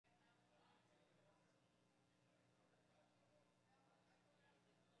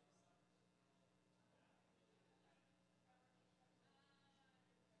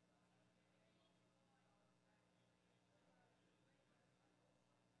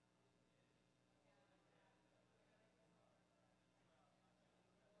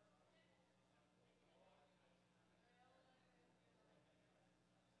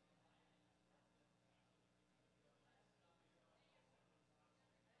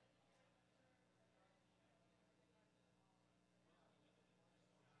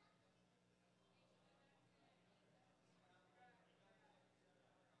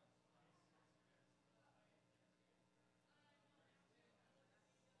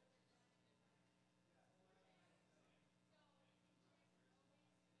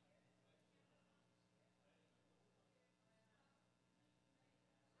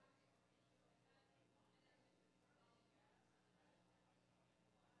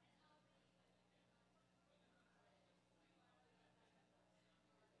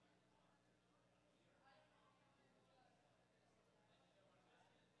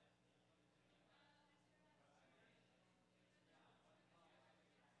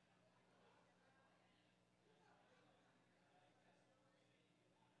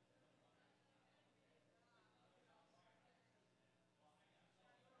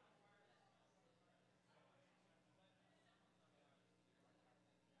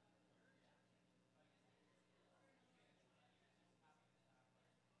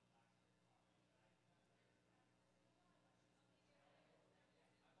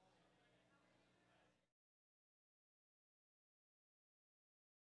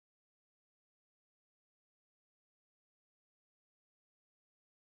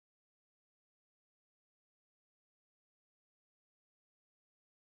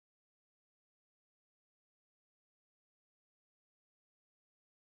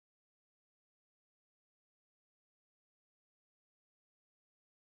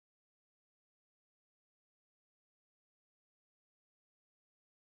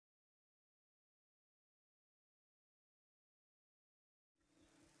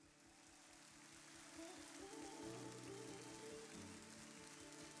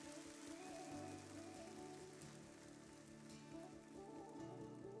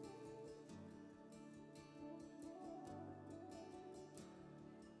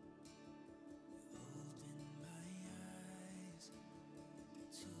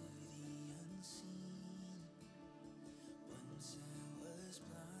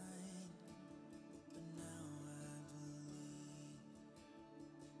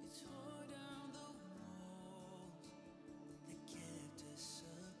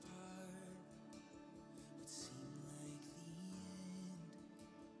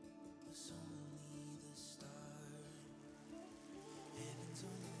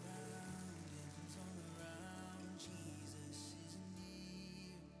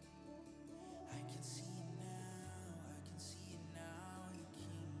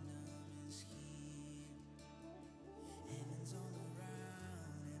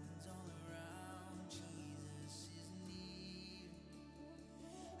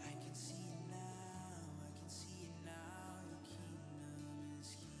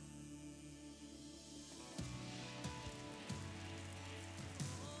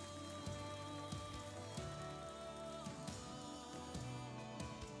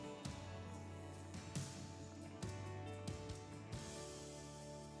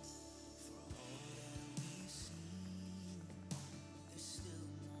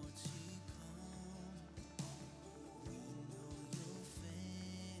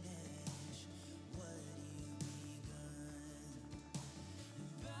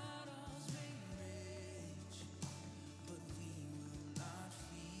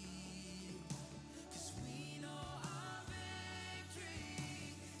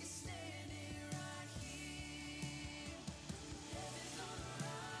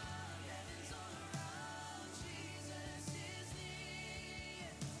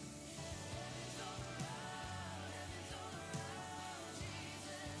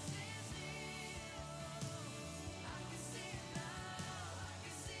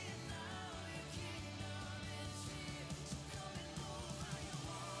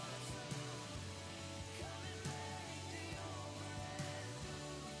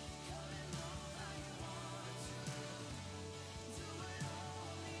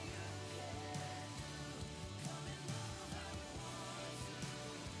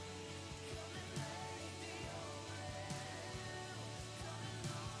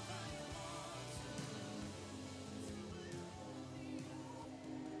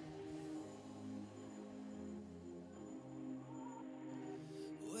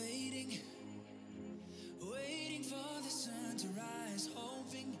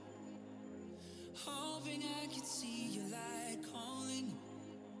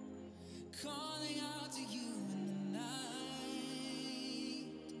calling out to you in the night,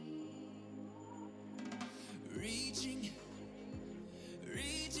 reaching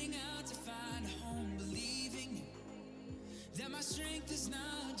out to find a home, believing that my strength is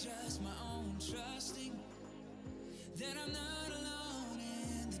not just my own, trusting that I'm not alone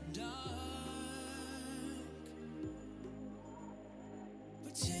in the dark.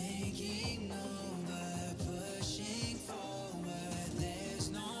 We're taking over, pushing forward. There's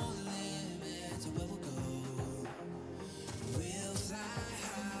no limit to where we'll go. We'll fly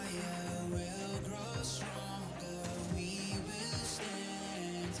higher, we'll grow stronger. We will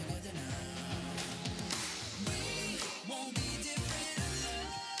stand together now. We won't be different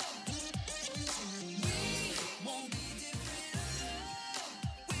alone. We won't be different alone.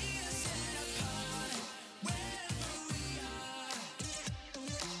 We are set apart wherever we are.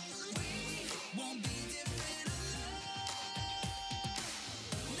 We won't be different alone.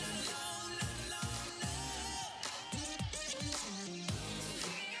 Not alone, not alone, no.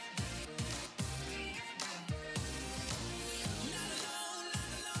 Not alone,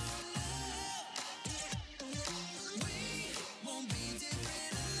 not alone, no. We won't be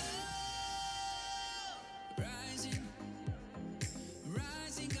different alone.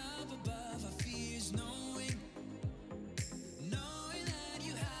 Rising up above our fears, knowing that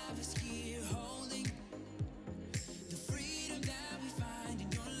you have us here, holding the freedom that we find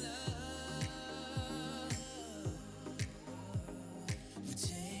in your love. We're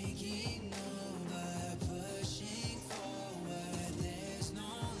taking over, pushing forward. There's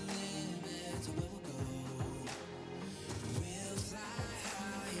no limit to where we'll go. We'll fly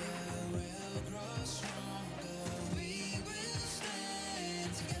higher, we'll grow stronger. We will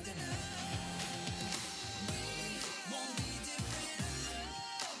stand together now. We won't be different alone.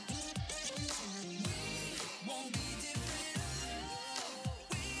 We won't be different alone.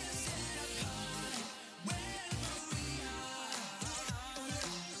 We are set apart wherever we are.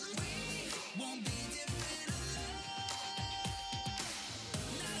 We won't be different alone.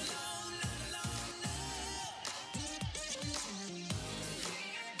 Not alone, not alone, no.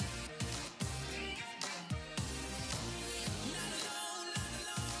 Not alone, not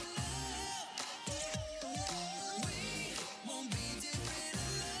alone, no. We won't be different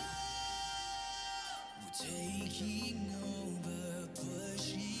alone. We're taking over,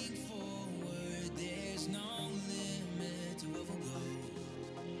 pushing forward. There's no limit to where we'll go.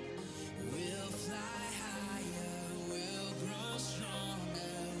 We'll fly higher, we'll grow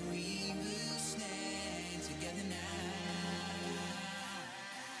stronger. We will stand together now.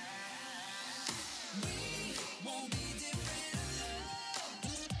 We won't be different alone.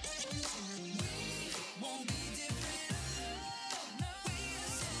 We won't be different alone. No. We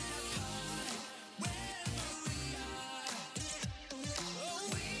are set apart wherever we are. Oh,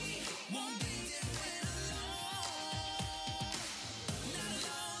 we won't be different alone. Not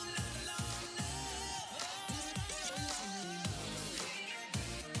alone, not alone, no.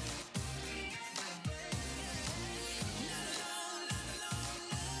 Not alone, not alone,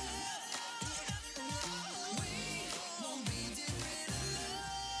 no. We won't be different alone.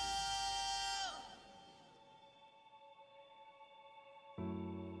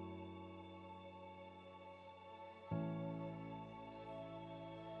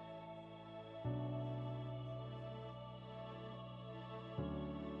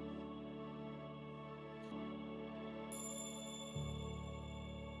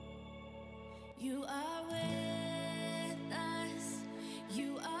 You are with us,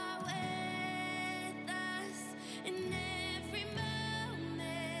 you are with us in every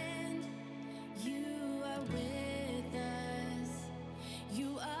moment. You are with us,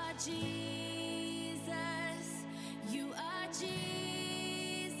 you are Jesus, you are Jesus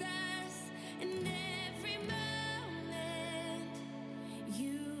in every moment.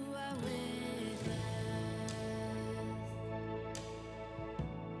 You are with us.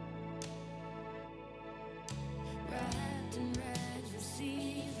 Wrapped in rags,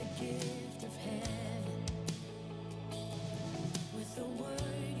 receive the gift of heaven. With the word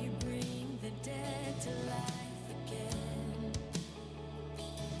you bring the dead to life again.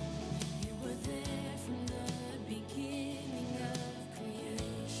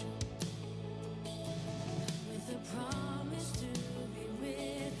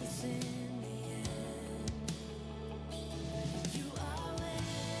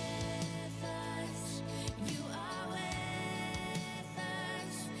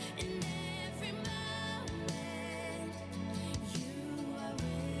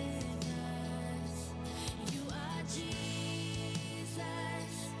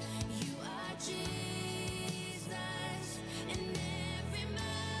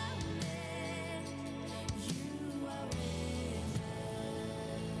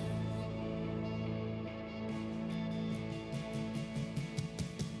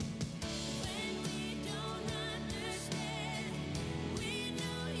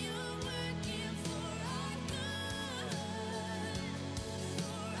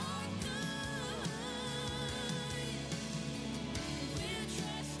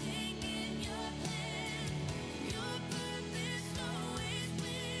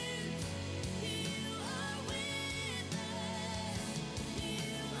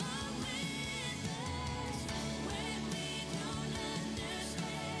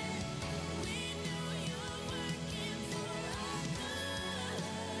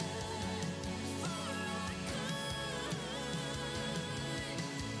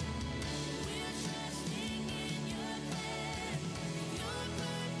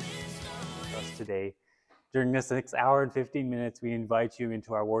 today. During this next hour and 15 minutes, we invite you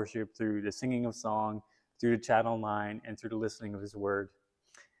into our worship through the singing of song, through the chat online, and through the listening of His Word.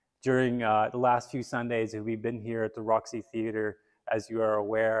 During the last few Sundays, we've been here at the Roxy Theater, as you are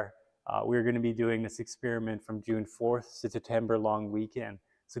aware. We're going to be doing this experiment from June 4th to September long weekend,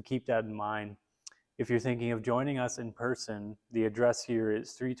 so keep that in mind. If you're thinking of joining us in person, the address here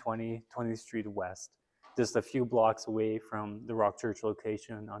is 320 20th Street West, just a few blocks away from the Rock Church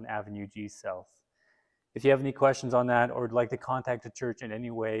location on Avenue G South. If you have any questions on that or would like to contact the church in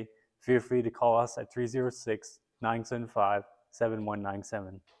any way, feel free to call us at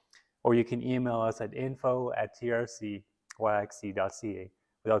 306-975-7197. Or you can email us at info@trcyxc.ca.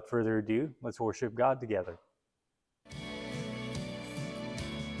 Without further ado, let's worship God together.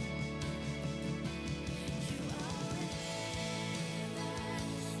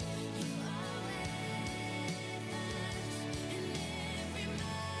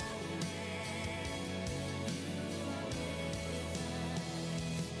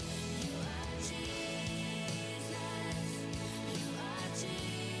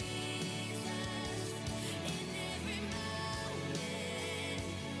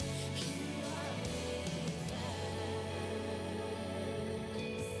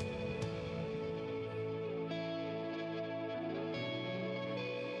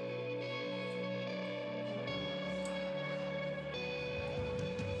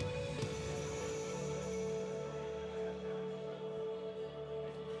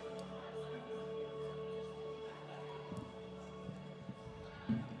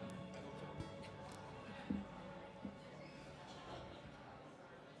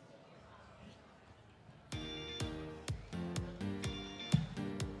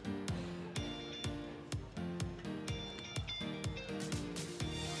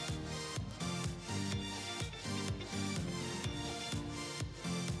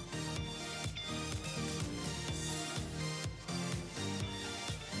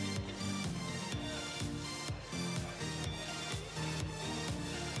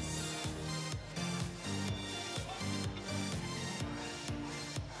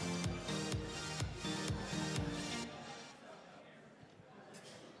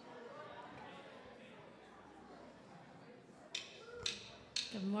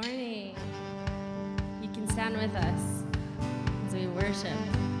 Good morning. You can stand with us as we worship.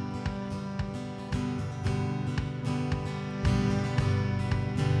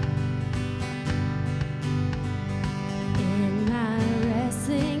 In my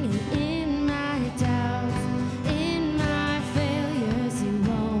wrestling and in my doubts, in my failures, you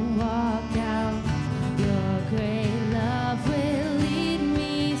won't walk out. Your great love will lead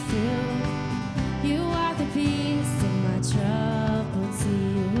me through. You are the peace in my troubled sea.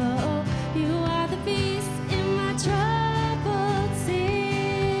 Oh, you are the peace in my troubled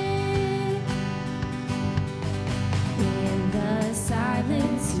sea. In the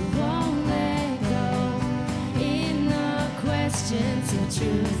silence, you won't let go. In the questions, your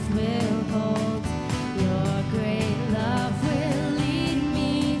truth will hold. Your great love will lead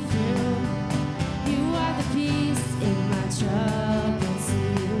me through. You are the peace in my troubled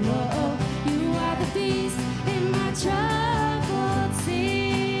sea. Oh, you are the peace in my troubled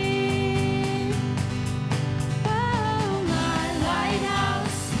sea. Oh, my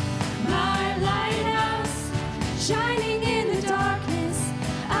lighthouse, shining in the darkness,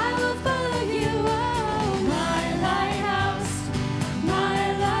 I will follow you. Oh, my lighthouse,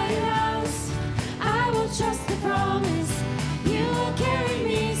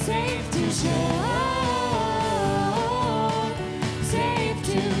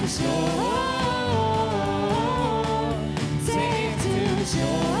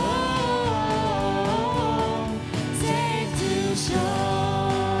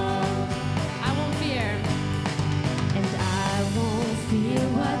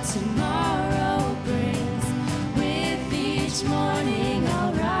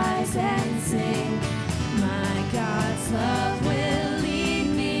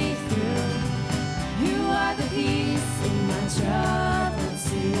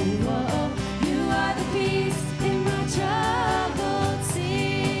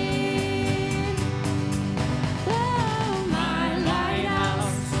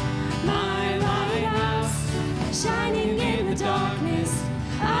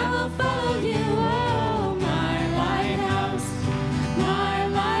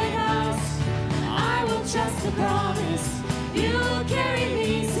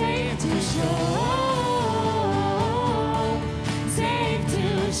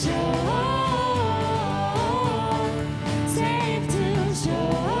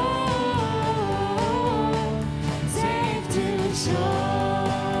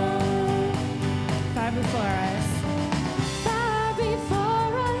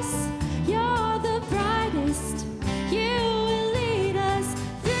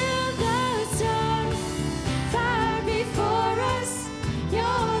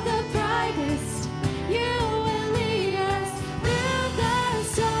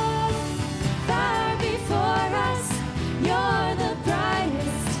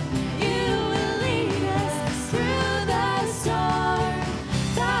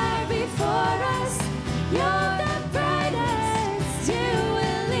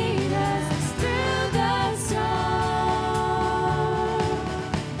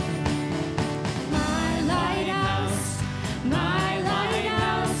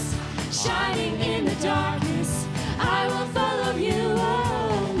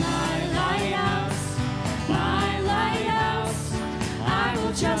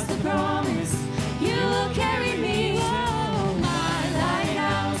 trust the promise. You will carry me. Oh, my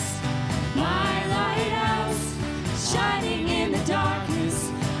lighthouse, shining in the darkness.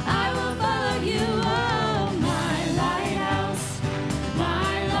 I will follow you. Oh, my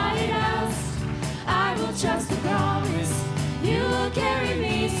lighthouse, I will trust the promise. You will carry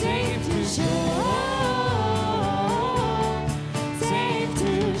me safe to shore, safe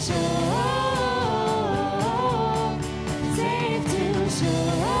to shore, safe to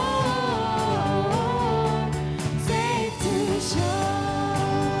shore, safe to shore.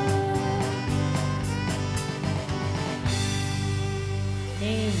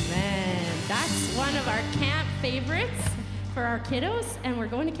 Amen. That's one of our camp favorites for our kiddos, and we're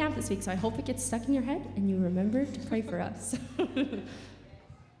going to camp this week, so I hope it gets stuck in your head and you remember to pray for us.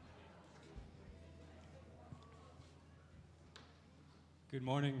 Good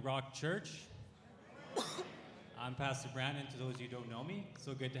morning, Rock Church. I'm Pastor Brandon, to those of you who don't know me.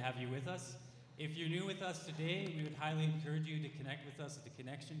 So good to have you with us. If you're new with us today, we would highly encourage you to connect with us at the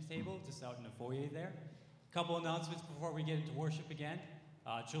connections table, just out in the foyer there. A couple announcements before we get into worship again.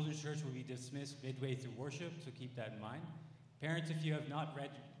 Children's Church will be dismissed midway through worship, so keep that in mind. Parents, if you have not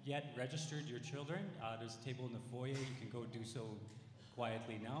yet registered your children, there's a table in the foyer. You can go do so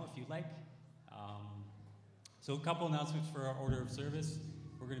quietly now if you'd like. So a couple announcements for our order of service.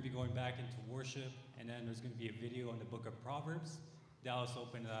 We're going to be going back into worship, and then there's going to be a video on the book of Proverbs. Dallas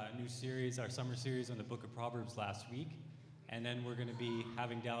opened a new series, our summer series on the book of Proverbs last week. And then we're going to be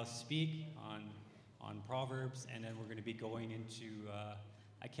having Dallas speak on Proverbs, and then we're going to be going into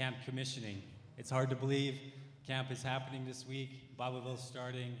a camp commissioning. It's hard to believe. Camp is happening this week, Bibleville's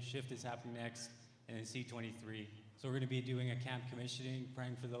starting, Shift is happening next, and then C23. So we're going to be doing a camp commissioning,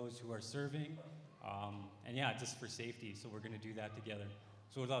 praying for those who are serving, and yeah, just for safety. So we're going to do that together.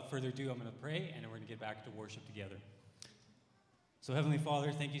 So without further ado, I'm going to pray, and then we're going to get back to worship together. So Heavenly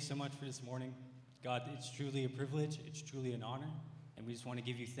Father, thank you so much for this morning. God, it's truly a privilege, it's truly an honor, and we just want to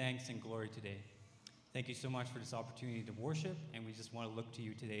give you thanks and glory today. Thank you so much for this opportunity to worship, and we just want to look to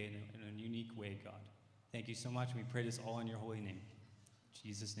you today in a unique way, God. Thank you so much, and we pray this all in your holy name. In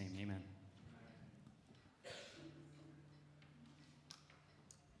Jesus' name, amen.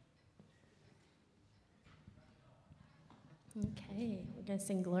 Okay, we're going to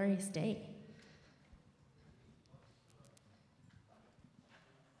sing Glorious Day.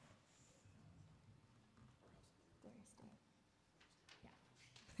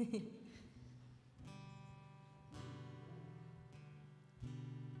 Glorious Day. Yeah.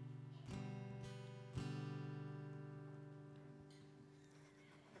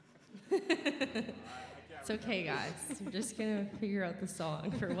 It's okay, guys. We're just going to figure out the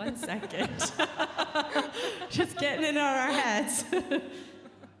song for 1 second. Just getting it out of our heads. I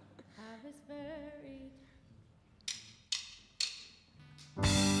was buried.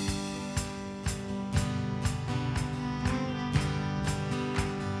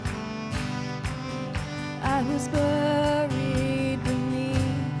 I was buried beneath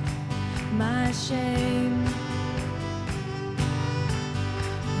my shame.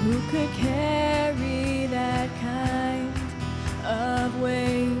 Who could carry that kind of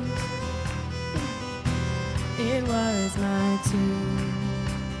weight? It was my tomb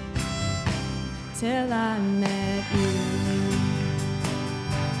till I met you.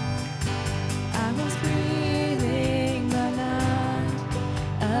 I was breathing but not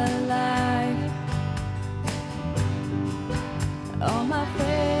alive. All my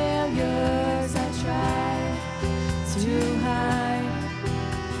failures I tried to hide.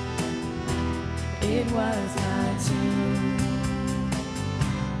 It was my tomb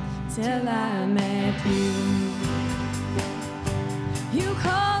till I met you. You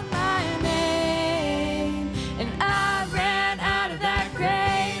called my name and I ran out of that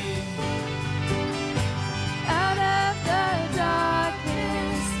grave, out of the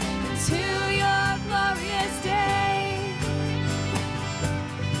darkness into your glorious day.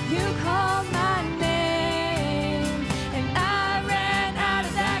 You called my name and I ran out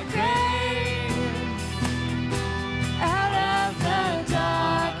of that grave, out of the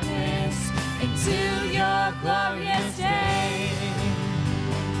darkness into your glorious day.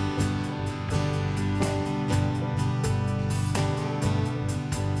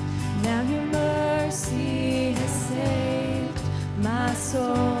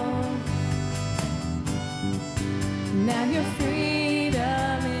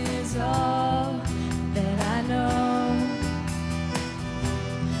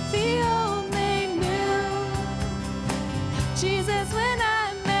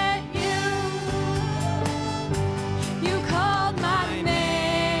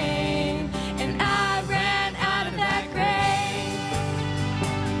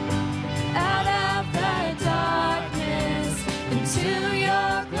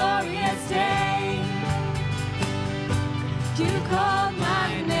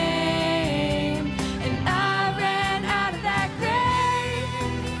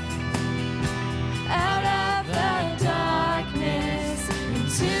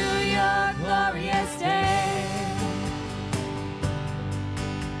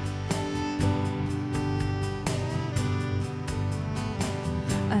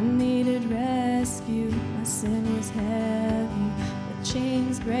 I needed rescue, my sin was heavy. The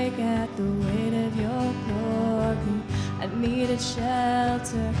chains break at the weight of your glory. I needed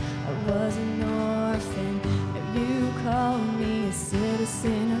shelter, I was an orphan. Now you call me a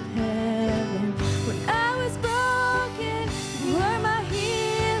citizen of heaven. When I was broken, you were my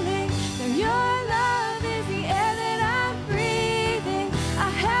healing. Now your love is the air that I'm breathing. I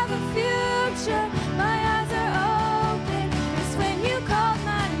have a future, my eyes are open. It's when you called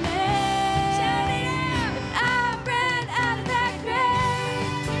my name. Shout it out. And I ran out of that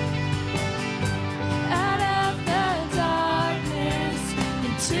grave, out of the darkness,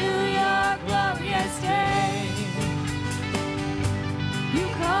 into your glorious day. You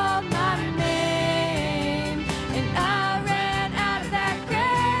called my name, and I ran out of that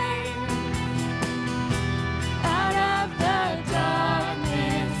grave, out of the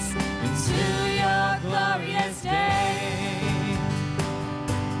darkness, into your glorious day.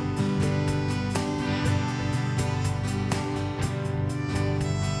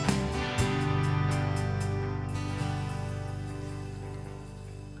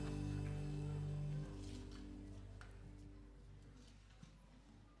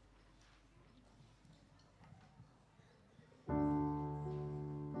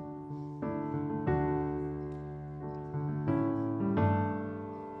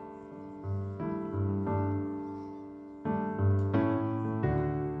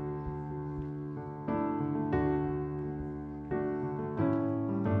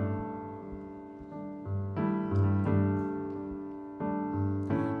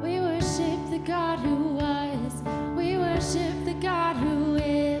 We worship the God who was. We worship the God who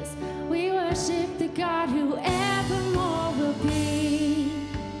is. We worship the God who evermore will be.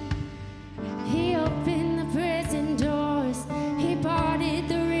 He opened the prison doors. He parted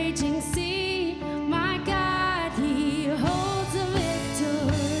the raging sea. My God, He holds a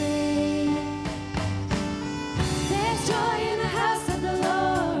victory. There's joy in the house of the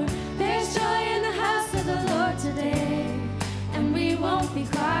Lord. There's joy in the house of the Lord today. And we won't be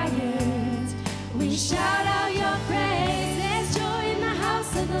quiet. We shout out your praise. There's joy in the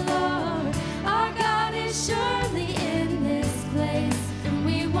house of the Lord. Our God is surely in this place. And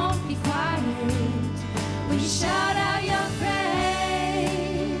we won't be quiet. We shout out your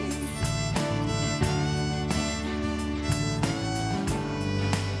praise.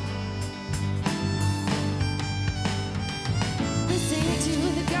 We sing to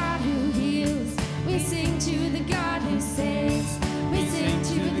the God who heals. We sing to the God who saves. We sing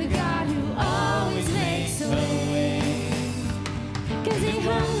to the God who always makes a way. 'Cause He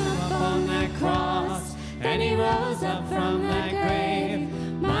hung up on that cross and He rose up from that grave.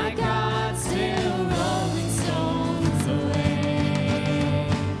 My God, still rolling stones away.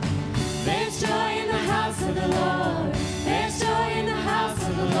 There's joy in the house of the Lord. There's joy in the house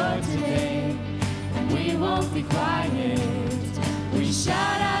of the Lord today. And we won't be quiet. We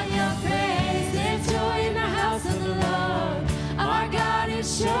shout out your praise. There's joy in the house of the Lord. Our God is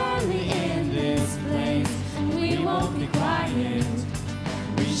surely in this place. And we won't be quiet.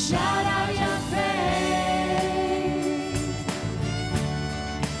 We shout out your praise.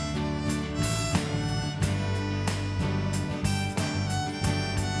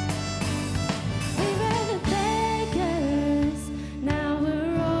 We were the beggars, now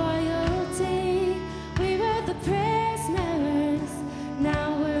we're royalty. We were the prisoners, now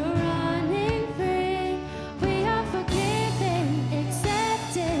we're running free. We are forgiven,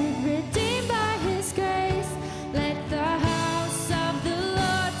 accepted, redeemed by His grace. Let the house of the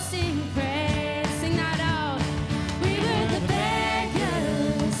Lord sing praise. Sing that out. We were the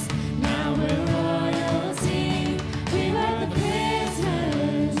beggars, now we're royalty. We were the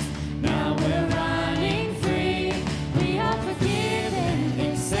prisoners, now we're running free. We are forgiven,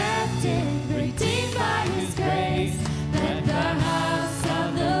 accepted, redeemed by His grace. Let the house of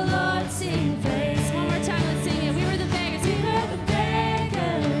the Lord sing praise. One more time, let's sing it. We were the beggars, we were the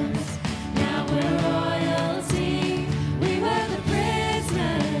beggars, now we're royalty. We were the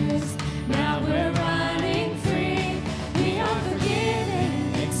prisoners, now we're running free. We are forgiven,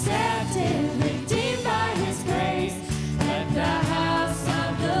 accepted, redeemed by His grace. Let the house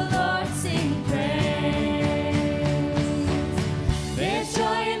of the Lord sing praise. There's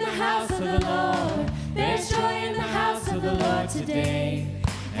joy in the house of the Lord. There's joy in the house of the Lord today.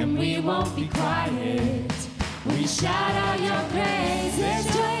 And we won't be quiet. We shout out your praise. There's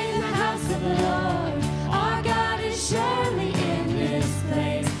joy in the house of the Lord. Our God is surely in this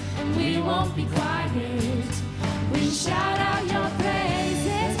place. And we won't be quiet. We shout out your praise.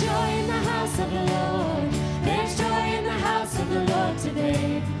 There's joy in the house of the Lord. There's joy in the house of the Lord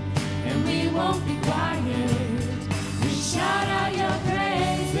today. And we won't be quiet. We shout out your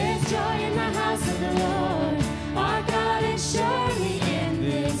praise.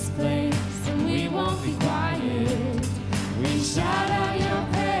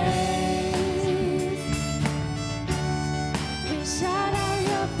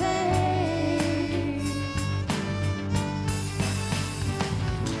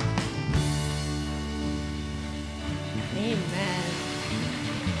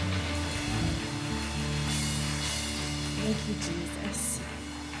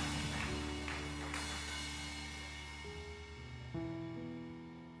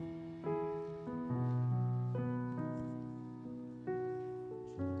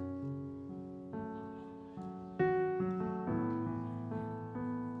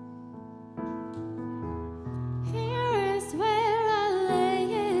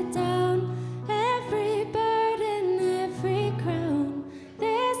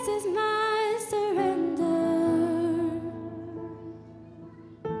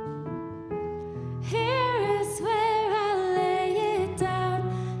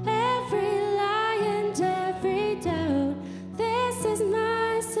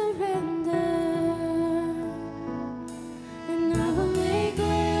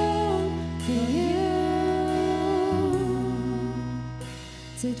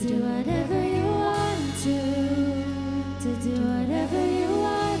 do whatever you want to do whatever you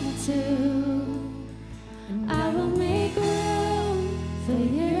want to. I will make room for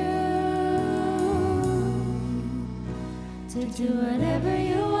you to do whatever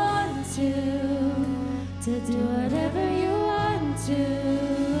you want to do whatever you want to.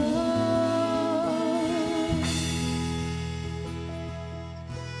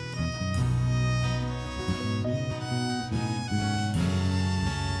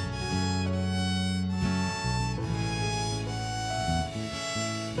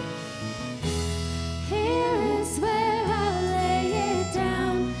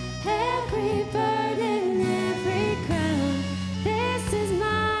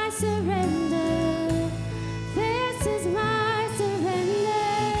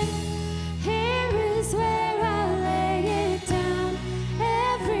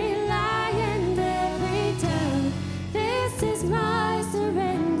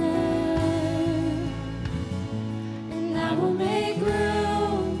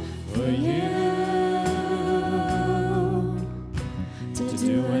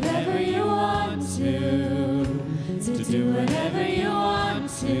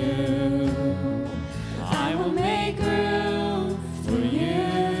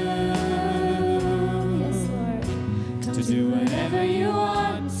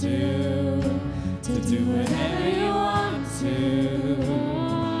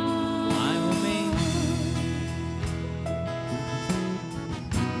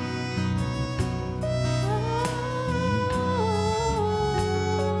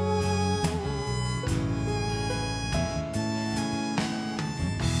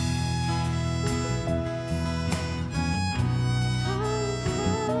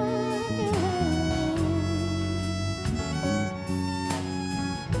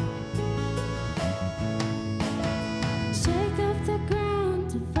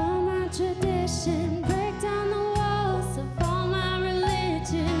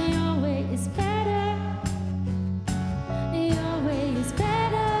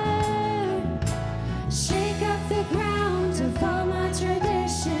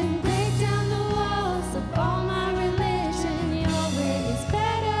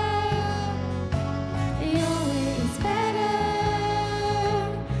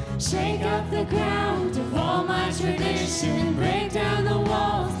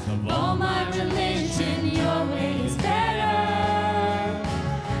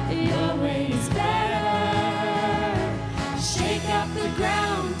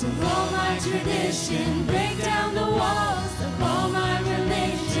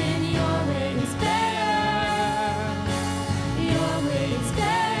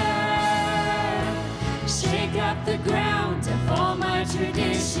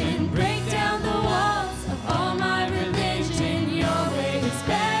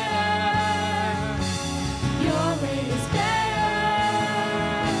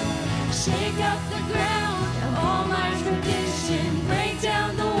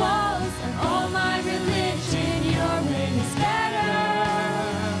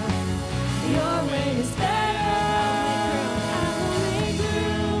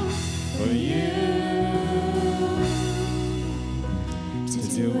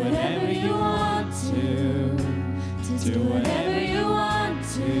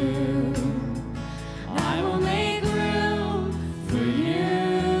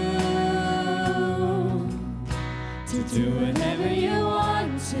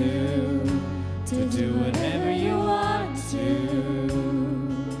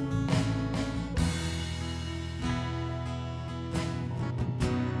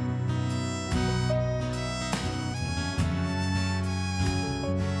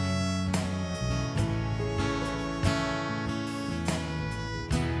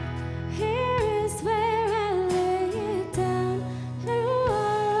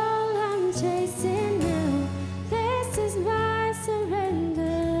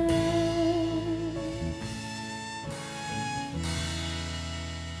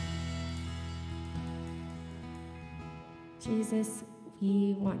 Jesus,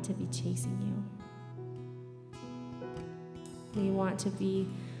 we want to be chasing you. We want to be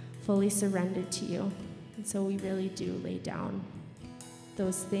fully surrendered to you. And so we really do lay down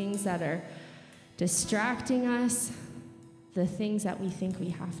those things that are distracting us, the things that we think we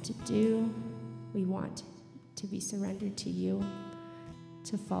have to do. We want to be surrendered to you,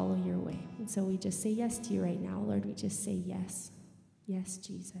 to follow your way. And so we just say yes to you right now, Lord. We just say yes. Yes,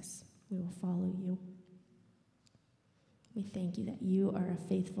 Jesus, we will follow you. We thank you that you are a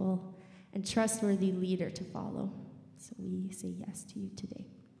faithful and trustworthy leader to follow. So we say yes to you today.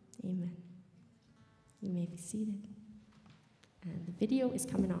 Amen. You may be seated. And the video is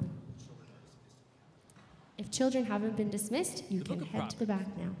coming on. If children haven't been dismissed, you The can Book of head to the back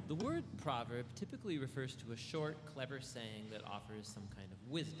now. The word proverb typically refers to a short, clever saying that offers some kind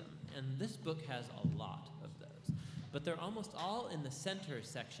of wisdom, and this book has a lot of those. But they're almost all in the center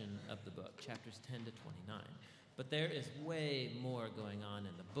section of the book, chapters 10 to 29. But there is way more going on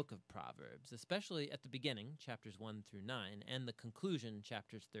in the book of Proverbs, especially at the beginning, chapters 1 through 9, and the conclusion,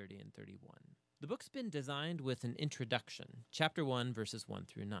 chapters 30 and 31. The book's been designed with an introduction, chapter 1, verses 1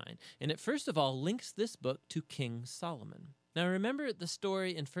 through 9, and it first of all links this book to King Solomon. Now remember the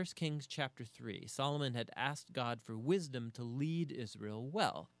story in 1 Kings chapter 3. Solomon had asked God for wisdom to lead Israel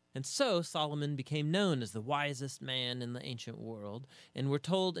well. And so Solomon became known as the wisest man in the ancient world, and we're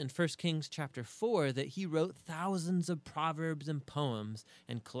told in 1 Kings chapter 4 that he wrote thousands of proverbs and poems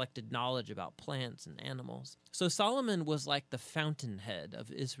and collected knowledge about plants and animals. So Solomon was like the fountainhead of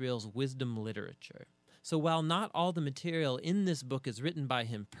Israel's wisdom literature. So while not all the material in this book is written by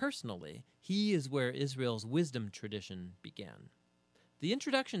him personally, he is where Israel's wisdom tradition began. The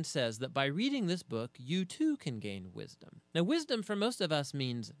introduction says that by reading this book, you too can gain wisdom. Now, wisdom for most of us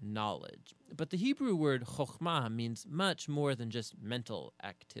means knowledge, but the Hebrew word chokhmah means much more than just mental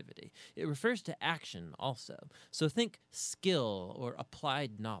activity. It refers to action also. So think skill or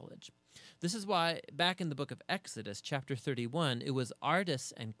applied knowledge. This is why back in the book of Exodus, chapter 31, it was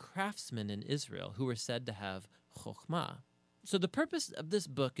artists and craftsmen in Israel who were said to have chokhmah. So the purpose of this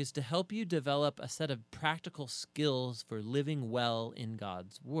book is to help you develop a set of practical skills for living well in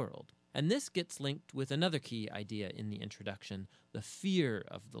God's world. And this gets linked with another key idea in the introduction, the fear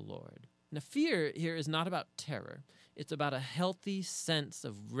of the Lord. Now, fear here is not about terror. It's about a healthy sense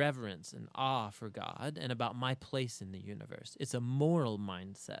of reverence and awe for God and about my place in the universe. It's a moral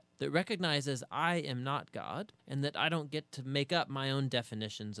mindset that recognizes I am not God and that I don't get to make up my own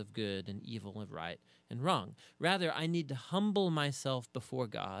definitions of good and evil and right and wrong. Rather, I need to humble myself before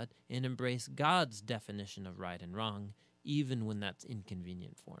God and embrace God's definition of right and wrong, even when that's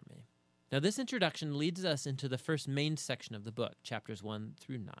inconvenient for me. Now, this introduction leads us into the first main section of the book, chapters 1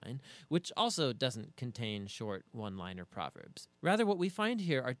 through 9, which also doesn't contain short one-liner proverbs. Rather, what we find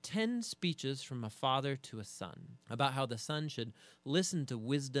here are 10 speeches from a father to a son about how the son should listen to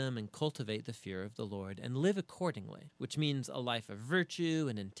wisdom and cultivate the fear of the Lord and live accordingly, which means a life of virtue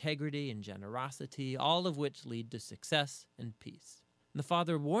and integrity and generosity, all of which lead to success and peace. And the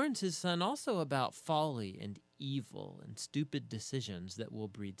father warns his son also about folly and evil and stupid decisions that will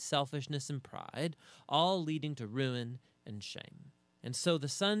breed selfishness and pride, all leading to ruin and shame. And so the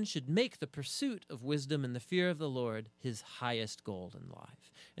son should make the pursuit of wisdom and the fear of the Lord his highest goal in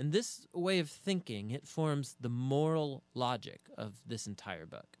life. And this way of thinking, it forms the moral logic of this entire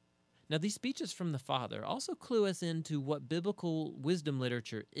book. Now, these speeches from the father also clue us into what biblical wisdom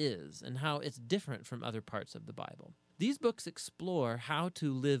literature is and how it's different from other parts of the Bible. These books explore how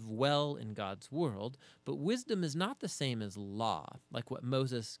to live well in God's world, but wisdom is not the same as law, like what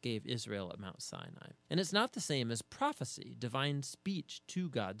Moses gave Israel at Mount Sinai. And it's not the same as prophecy, divine speech to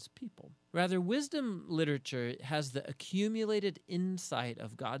God's people. Rather, wisdom literature has the accumulated insight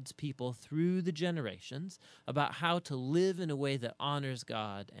of God's people through the generations about how to live in a way that honors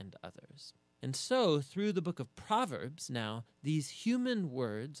God and others. And so, through the book of Proverbs now, these human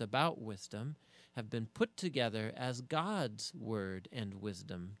words about wisdom have been put together as God's word and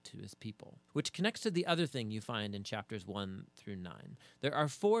wisdom to his people, which connects to the other thing you find in chapters 1 through 9. There are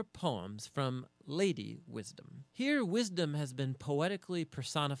 4 poems from Lady Wisdom. Here, wisdom has been poetically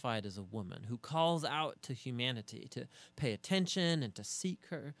personified as a woman who calls out to humanity to pay attention and to seek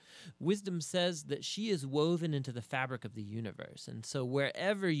her. Wisdom says that she is woven into the fabric of the universe, and so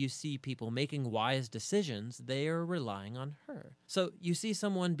wherever you see people making wise decisions, they are relying on her. So you see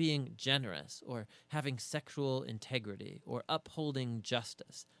someone being generous or having sexual integrity or upholding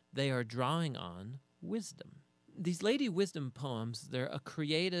justice. They are drawing on wisdom. These Lady Wisdom poems, they're a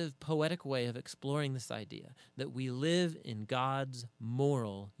creative, poetic way of exploring this idea that we live in God's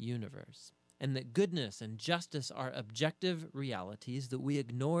moral universe, and that goodness and justice are objective realities that we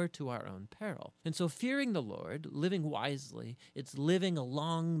ignore to our own peril. And so fearing the Lord, living wisely, it's living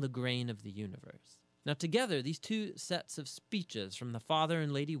along the grain of the universe. Now together, these 2 sets of speeches from the Father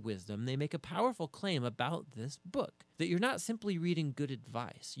and Lady Wisdom, they make a powerful claim about this book, that you're not simply reading good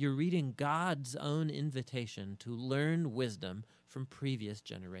advice, you're reading God's own invitation to learn wisdom from previous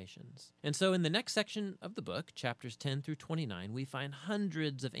generations. And so in the next section of the book, chapters 10 through 29, we find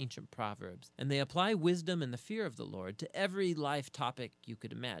hundreds of ancient proverbs, and they apply wisdom and the fear of the Lord to every life topic you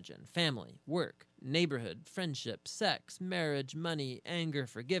could imagine: family, work, neighborhood, friendship, sex, marriage, money, anger,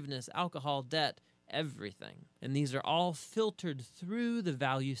 forgiveness, alcohol, debt, everything. And these are all filtered through the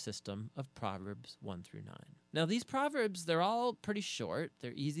value system of Proverbs 1 through 9. Now, these Proverbs, they're all pretty short.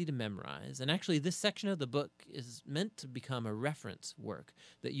 They're easy to memorize. And actually, this section of the book is meant to become a reference work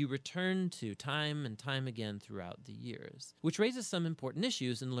that you return to time and time again throughout the years, which raises some important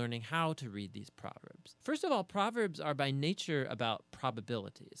issues in learning how to read these Proverbs. First of all, Proverbs are by nature about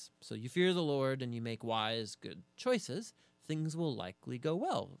probabilities. So you fear the Lord and you make wise, good choices, things will likely go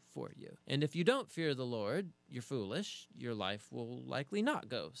well for you. And if you don't fear the Lord, you're foolish, your life will likely not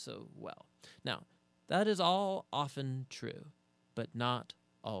go so well. Now, that is all often true, but not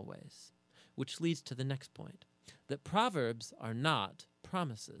always, which leads to the next point, that Proverbs are not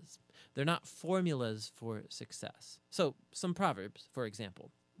promises. They're not formulas for success. So, some Proverbs, for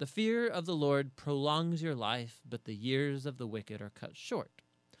example, the fear of the Lord prolongs your life, but the years of the wicked are cut short.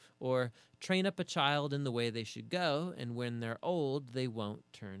 Or, train up a child in the way they should go, and when they're old, they won't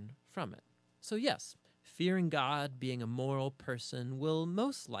turn from it. So yes, fearing God, being a moral person, will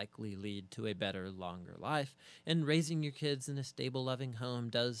most likely lead to a better, longer life, and raising your kids in a stable, loving home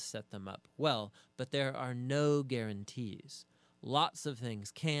does set them up well, but there are no guarantees. Lots of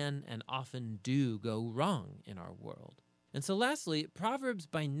things can and often do go wrong in our world. And so lastly, Proverbs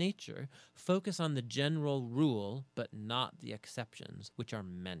by nature focus on the general rule, but not the exceptions, which are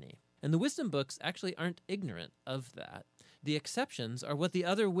many. And the wisdom books actually aren't ignorant of that. The exceptions are what the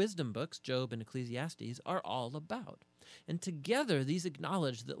other wisdom books, Job and Ecclesiastes, are all about. And together, these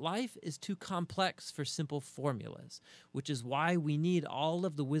acknowledge that life is too complex for simple formulas, which is why we need all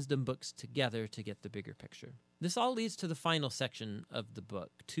of the wisdom books together to get the bigger picture. This all leads to the final section of the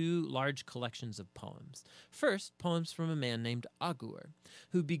book, two large collections of poems. First, poems from a man named Agur,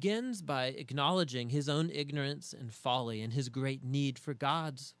 who begins by acknowledging his own ignorance and folly and his great need for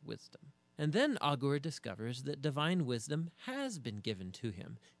God's wisdom. And then Agur discovers that divine wisdom has been given to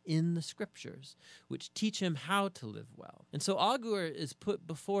him in the scriptures, which teach him how to live well. And so Agur is put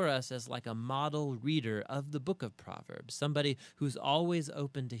before us as like a model reader of the book of Proverbs, somebody who's always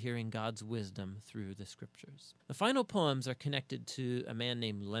open to hearing God's wisdom through the scriptures. The final poems are connected to a man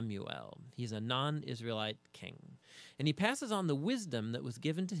named Lemuel. He's a non-Israelite king, and he passes on the wisdom that was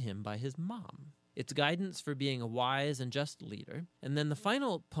given to him by his mom. It's guidance for being a wise and just leader. And then the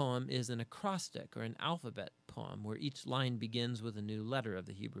final poem is an acrostic or an alphabet poem where each line begins with a new letter of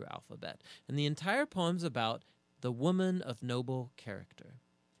the Hebrew alphabet. And the entire poem's about the woman of noble character.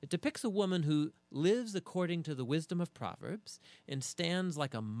 It depicts a woman who lives according to the wisdom of Proverbs and stands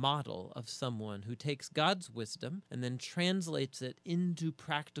like a model of someone who takes God's wisdom and then translates it into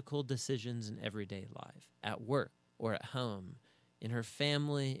practical decisions in everyday life, at work or at home, in her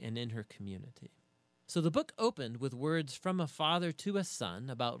family and in her community. So the book opened with words from a father to a son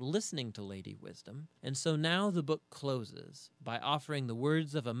about listening to Lady Wisdom, and so now the book closes by offering the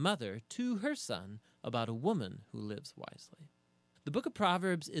words of a mother to her son about a woman who lives wisely. The book of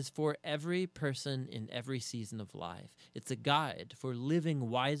Proverbs is for every person in every season of life. It's a guide for living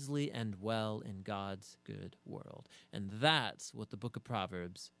wisely and well in God's good world, and that's what the book of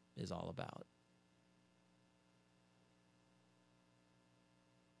Proverbs is all about.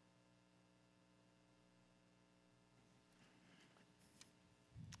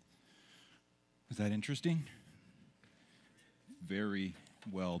 Was that interesting? Very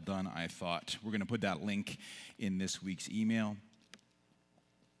well done, I thought. We're going to put that link in this week's email.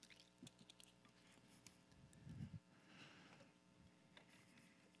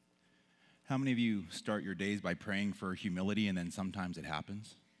 How many of you start your days by praying for humility and then sometimes it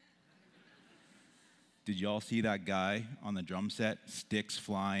happens? Did you all see that guy on the drum set? Sticks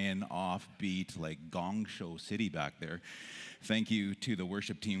flying off beat like Gong Show City back there. Thank you to the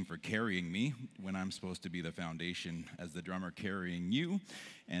worship team for carrying me when I'm supposed to be the foundation as the drummer carrying you.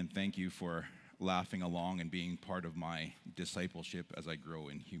 And thank you for laughing along and being part of my discipleship as I grow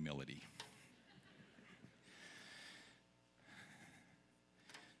in humility.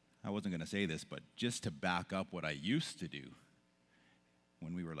 I wasn't going to say this, but just to back up what I used to do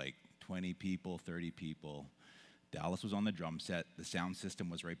when we were like 20 people, 30 people. Dallas was on the drum set. The sound system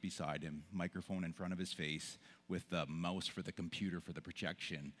was right beside him, microphone in front of his face with the mouse for the computer for the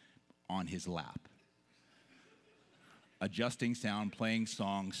projection on his lap. Adjusting sound, playing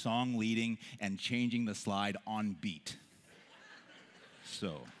song leading, and changing the slide on beat.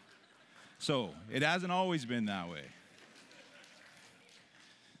 So it hasn't always been that way.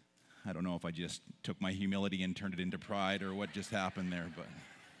 I don't know if I just took my humility and turned it into pride or what just happened there, but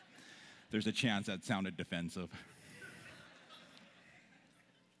there's a chance that sounded defensive.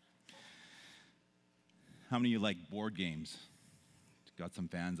 How many of you like board games? Got some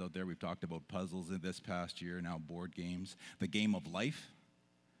fans out there. We've talked about puzzles in this past year, now board games. The game of life.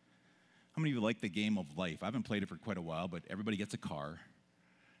 How many of you like the game of life? I haven't played it for quite a while, but everybody gets a car.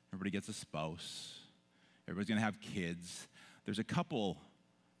 Everybody gets a spouse. Everybody's going to have kids. There's a couple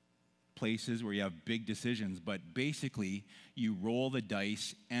places where you have big decisions, but basically you roll the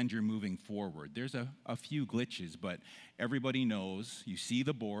dice and you're moving forward. There's a few glitches, but everybody knows. You see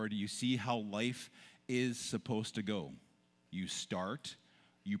the board. You see how life is supposed to go. You start,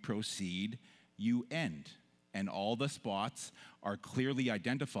 you proceed, you end. And all the spots are clearly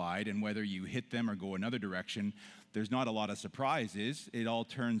identified, and whether you hit them or go another direction, there's not a lot of surprises. It all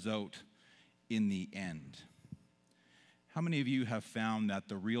turns out in the end. How many of you have found that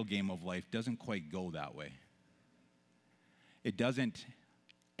the real game of life doesn't quite go that way? It doesn't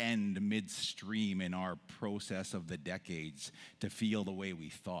end midstream in our process of the decades to feel the way we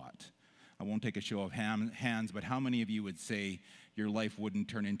thought. I won't take a show of hands, but how many of you would say your life wouldn't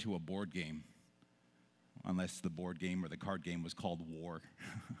turn into a board game? Unless the board game or the card game was called war.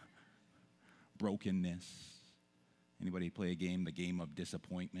 Brokenness. Anybody play a game, the game of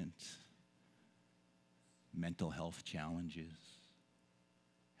disappointment? Mental health challenges,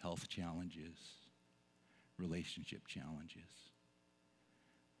 relationship challenges.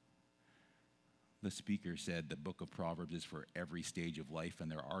 The speaker said the book of Proverbs is for every stage of life, and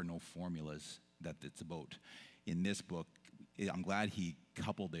there are no formulas that it's about. In this book, I'm glad he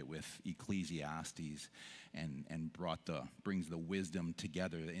coupled it with Ecclesiastes and brings the wisdom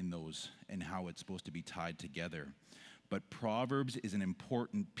together in those and how it's supposed to be tied together. But Proverbs is an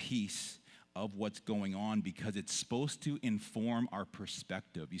important piece of what's going on because it's supposed to inform our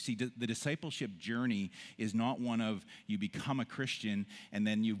perspective. You see, the discipleship journey is not one of you become a Christian and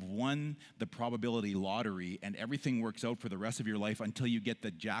then you've won the probability lottery and everything works out for the rest of your life until you get the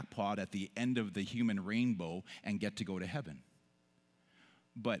jackpot at the end of the human rainbow and get to go to heaven.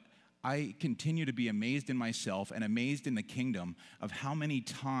 But I continue to be amazed in myself and amazed in the kingdom of how many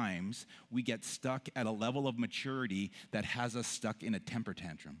times we get stuck at a level of maturity that has us stuck in a temper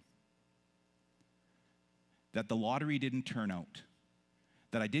tantrum. That the lottery didn't turn out,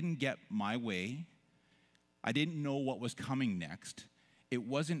 that I didn't get my way, I didn't know what was coming next, it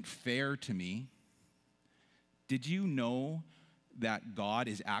wasn't fair to me. Did you know that God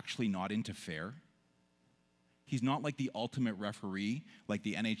is actually not into fair? He's not like the ultimate referee, like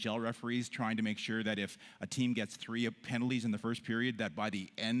the NHL referees trying to make sure that if a team gets 3 penalties in the first period, that by the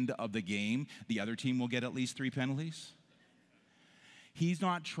end of the game, the other team will get at least 3 penalties. He's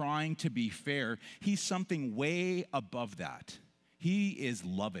not trying to be fair. He's something way above that. He is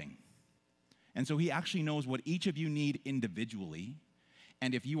loving. And so he actually knows what each of you need individually.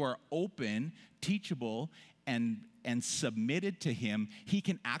 And if you are open, teachable, and submitted to him, he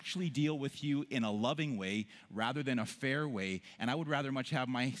can actually deal with you in a loving way rather than a fair way. And I would rather much have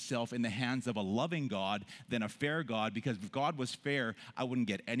myself in the hands of a loving God than a fair God, because if God was fair, I wouldn't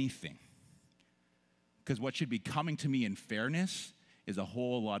get anything. Because what should be coming to me in fairness is a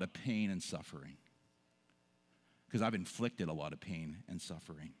whole lot of pain and suffering. Because I've inflicted a lot of pain and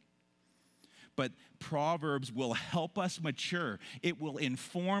suffering. But Proverbs will help us mature. It will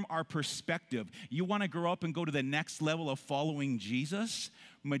inform our perspective. You want to grow up and go to the next level of following Jesus?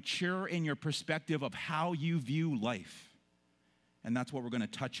 Mature in your perspective of how you view life. And that's what we're going to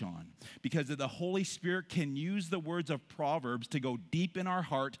touch on. Because the Holy Spirit can use the words of Proverbs to go deep in our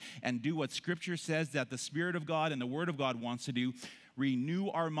heart and do what Scripture says that the Spirit of God and the Word of God wants to do. Renew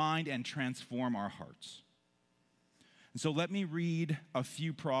our mind and transform our hearts. And so let me read a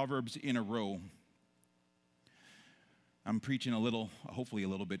few Proverbs in a row. I'm preaching hopefully a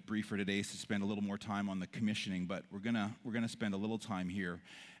little bit briefer today to spend a little more time on the commissioning, but we're gonna spend a little time here.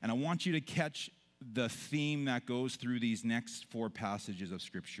 And I want you to catch the theme that goes through these next 4 passages of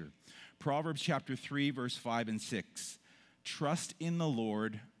Scripture. Proverbs chapter 3, verse 5 and 6. Trust in the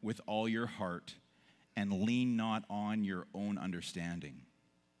Lord with all your heart and lean not on your own understanding.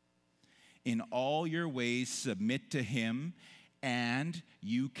 In all your ways submit to him, and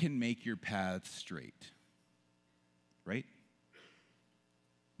you can make your path straight. Right?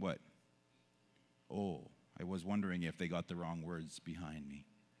 What? Oh, I was wondering if they got the wrong words behind me.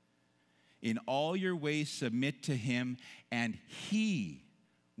 In all your ways submit to him, and he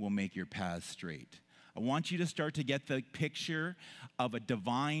will make your path straight. I want you to start to get the picture of a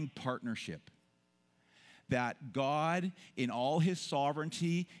divine partnership. that God, in all his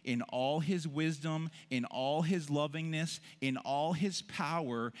sovereignty, in all his wisdom, in all his lovingness, in all his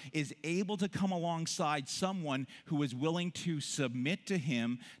power, is able to come alongside someone who is willing to submit to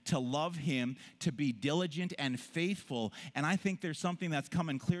him, to love him, to be diligent and faithful. And I think there's something that's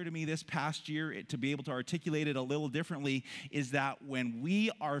coming clear to me this past year, to be able to articulate it a little differently, is that when we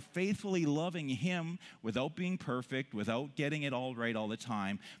are faithfully loving him without being perfect, without getting it all right all the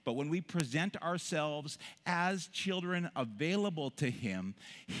time, but when we present ourselves as children available to him,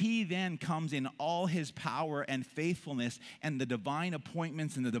 he then comes in all his power and faithfulness, and the divine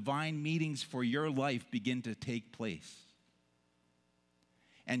appointments and the divine meetings for your life begin to take place.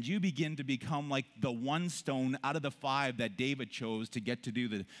 And you begin to become like the one stone out of the 5 that David chose to get to do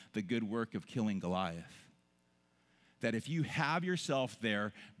the good work of killing Goliath. That if you have yourself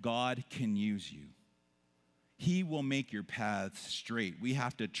there, God can use you. He will make your paths straight. We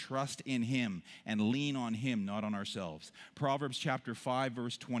have to trust in him and lean on him, not on ourselves. Proverbs chapter 5,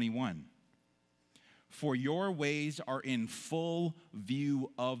 verse 21. For your ways are in full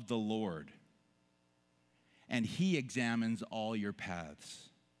view of the Lord, and he examines all your paths.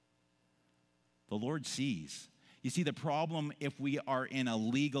 The Lord sees. You see, the problem if we are in a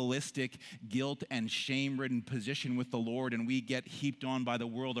legalistic, guilt and shame-ridden position with the Lord and we get heaped on by the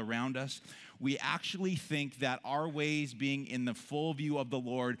world around us, we actually think that our ways being in the full view of the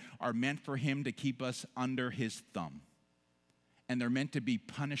Lord are meant for him to keep us under his thumb. And they're meant to be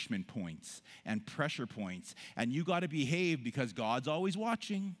punishment points and pressure points. And you got to behave because God's always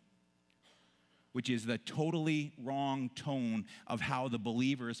watching, which is the totally wrong tone of how the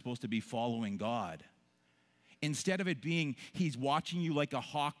believer is supposed to be following God. Instead of it being he's watching you like a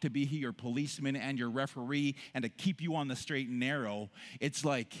hawk to be your policeman and your referee and to keep you on the straight and narrow, it's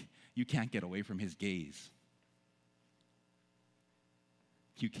like you can't get away from his gaze.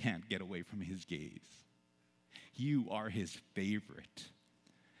 You can't get away from his gaze. You are his favorite.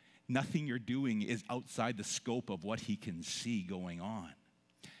 Nothing you're doing is outside the scope of what he can see going on.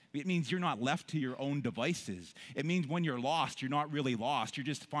 It means you're not left to your own devices. It means when you're lost, you're not really lost. You're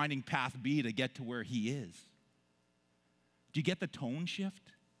just finding path B to get to where he is. Do you get the tone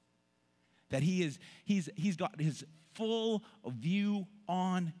shift? That he's got his full view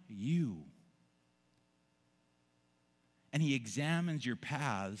on you. And he examines your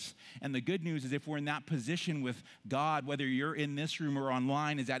paths. And the good news is if we're in that position with God, whether you're in this room or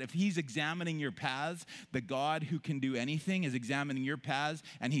online, is that if he's examining your paths, the God who can do anything is examining your paths,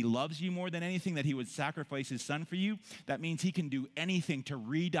 and he loves you more than anything, that he would sacrifice his son for you, that means he can do anything to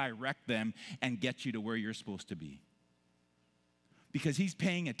redirect them and get you to where you're supposed to be. Because he's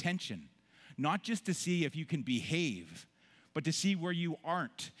paying attention, not just to see if you can behave, but to see where you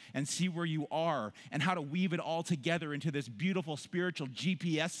aren't and see where you are and how to weave it all together into this beautiful spiritual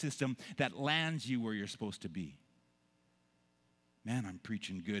GPS system that lands you where you're supposed to be. Man, I'm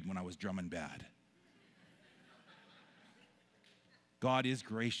preaching good when I was drumming bad. God is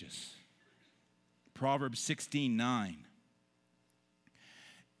gracious. Proverbs 16:9.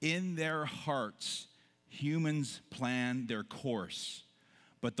 In their hearts, humans plan their course,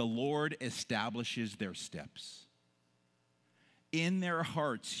 but the Lord establishes their steps. In their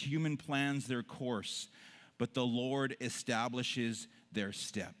hearts, human plans their course, but the Lord establishes their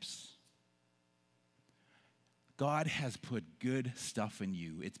steps. God has put good stuff in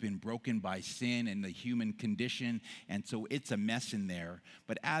you. It's been broken by sin and the human condition, and so it's a mess in there.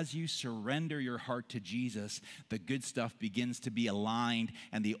 But as you surrender your heart to Jesus, the good stuff begins to be aligned,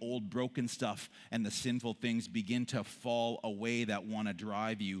 and the old broken stuff and the sinful things begin to fall away that want to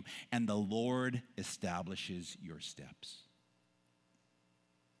drive you, and the Lord establishes your steps.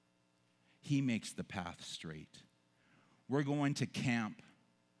 He makes the path straight. We're going to camp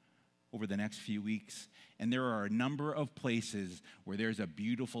over the next few weeks, and there are a number of places where there's a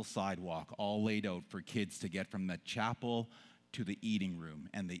beautiful sidewalk all laid out for kids to get from the chapel to the eating room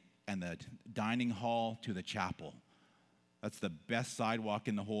and the dining hall to the chapel. That's the best sidewalk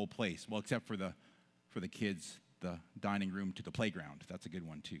in the whole place. Well, except for the kids, the dining room to the playground. That's a good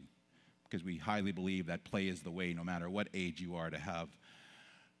one too, because we highly believe that play is the way, no matter what age you are, to have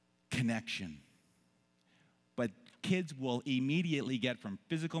connection. But kids will immediately get from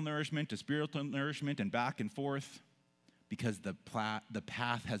physical nourishment to spiritual nourishment and back and forth because the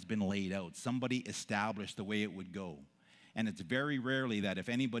path has been laid out. Somebody established the way it would go. And it's very rarely that if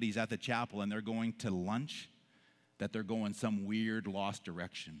anybody's at the chapel and they're going to lunch, that they're going some weird lost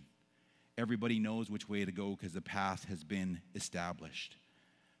direction. Everybody knows which way to go because the path has been established.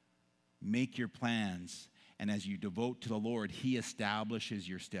 Make your plans, and as you devote to the Lord, he establishes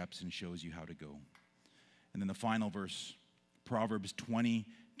your steps and shows you how to go. And then the final verse, Proverbs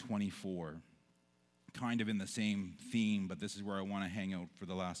 20:24. kind of in the same theme, but this is where I want to hang out for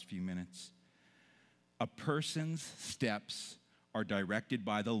the last few minutes. A person's steps are directed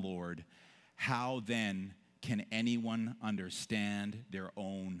by the Lord. How then can anyone understand their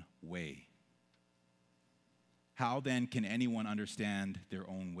own way? How then can anyone understand their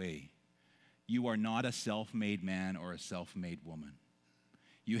own way? You are not a self-made man or a self-made woman.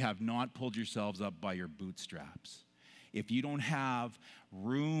 You have not pulled yourselves up by your bootstraps. If you don't have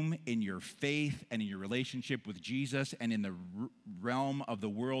room in your faith and in your relationship with Jesus and in the realm of the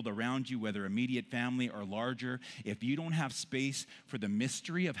world around you, whether immediate family or larger, if you don't have space for the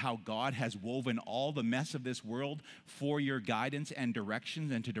mystery of how God has woven all the mess of this world for your guidance and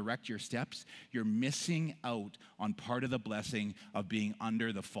directions and to direct your steps, you're missing out on part of the blessing of being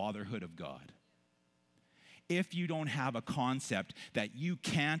under the fatherhood of God. If you don't have a concept that you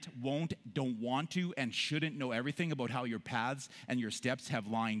can't, won't, don't want to, and shouldn't know everything about how your paths and your steps have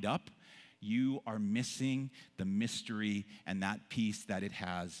lined up, you are missing the mystery and that peace that it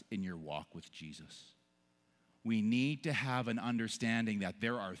has in your walk with Jesus. We need to have an understanding that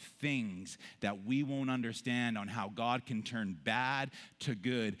there are things that we won't understand on how God can turn bad to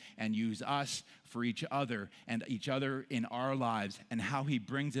good and use us for each other and each other in our lives, and how he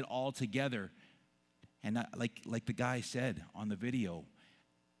brings it all together. And like the guy said on the video,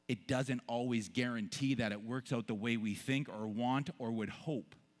 it doesn't always guarantee that it works out the way we think or want or would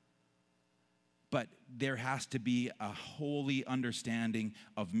hope. But there has to be a holy understanding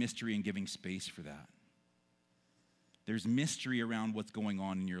of mystery and giving space for that. There's mystery around what's going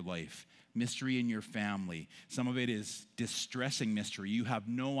on in your life, mystery in your family. Some of it is distressing mystery. You have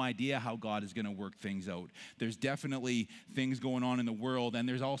no idea how God is going to work things out. There's definitely things going on in the world, and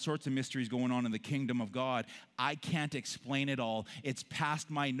there's all sorts of mysteries going on in the kingdom of God. I can't explain it all. It's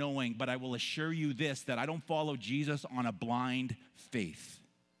past my knowing, but I will assure you this, that I don't follow Jesus on a blind faith.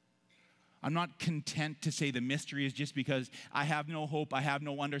 I'm not content to say the mystery is just because I have no hope, I have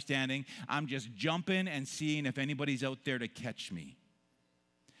no understanding. I'm just jumping and seeing if anybody's out there to catch me.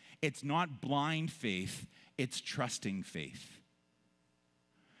 It's not blind faith, it's trusting faith.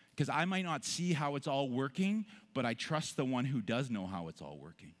 Because I might not see how it's all working, but I trust the one who does know how it's all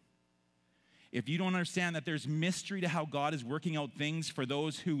working. If you don't understand that there's mystery to how God is working out things for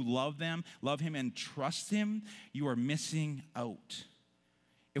those who love him, and trust him, you are missing out.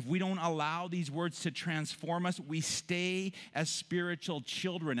 If we don't allow these words to transform us, we stay as spiritual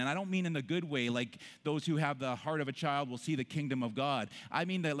children. And I don't mean in the good way, like those who have the heart of a child will see the kingdom of God. I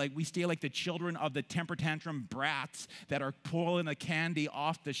mean that like we stay like the children of the temper tantrum brats that are pulling the candy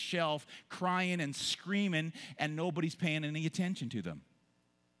off the shelf, crying and screaming, and nobody's paying any attention to them.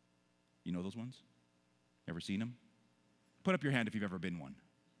 You know those ones? Ever seen them? Put up your hand if you've ever been one.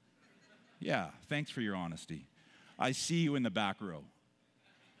 Yeah, thanks for your honesty. I see you in the back row.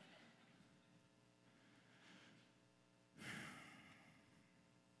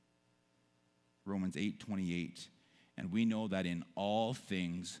 Romans 8:28, and we know that in all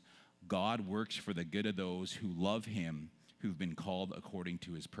things God works for the good of those who love him, who've been called according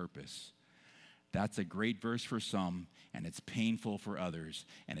to his purpose. That's a great verse for some, and it's painful for others,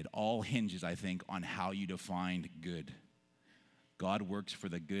 and it all hinges, I think, on how you define good. God works for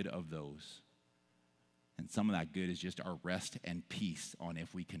the good of those. And some of that good is just our rest and peace on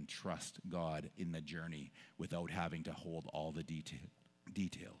if we can trust God in the journey without having to hold all the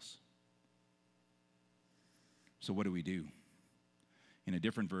details. So what do we do? In a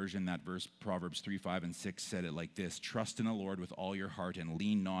different version, that verse, Proverbs 3, 5, and 6 said it like this: trust in the Lord with all your heart and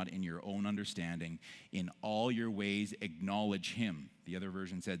lean not in your own understanding. In all your ways acknowledge him. The other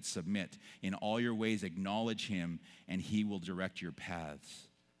version said submit. In all your ways acknowledge him, and he will direct your paths.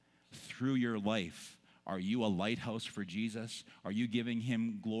 Through your life, are you a lighthouse for Jesus? Are you giving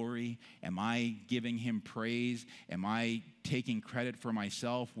him glory? Am I giving him praise? Am I taking credit for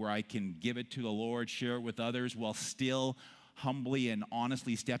myself where I can give it to the Lord, share it with others, while still humbly and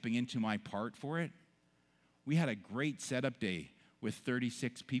honestly stepping into my part for it? We had a great setup day with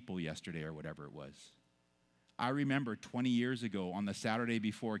 36 people yesterday or whatever it was. I remember 20 years ago on the Saturday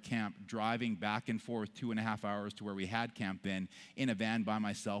before camp, driving back and forth 2.5 hours to where we had camp then in a van by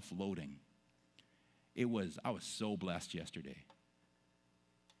myself loading. I was so blessed yesterday.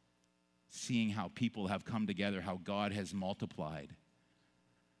 Seeing how people have come together, how God has multiplied.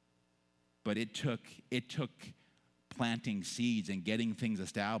 But it took planting seeds and getting things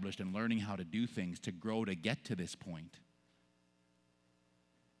established and learning how to do things to grow to get to this point.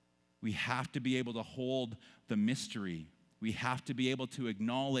 We have to be able to hold the mystery. We have to be able to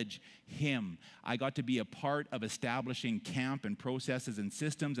acknowledge him. I got to be a part of establishing camp and processes and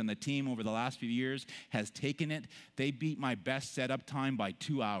systems, and the team over the last few years has taken it. They beat my best setup time by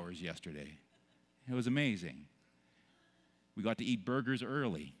 2 hours yesterday. It was amazing. We got to eat burgers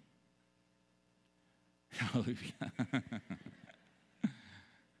early. Hallelujah. I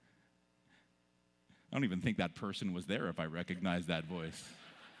don't even think that person was there if I recognized that voice.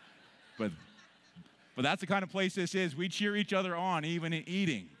 But that's the kind of place this is. We cheer each other on, even in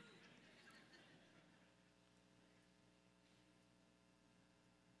eating.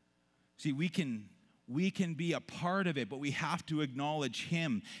 See, we can be a part of it, but we have to acknowledge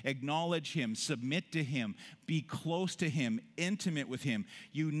Him, submit to Him, be close to Him, intimate with Him.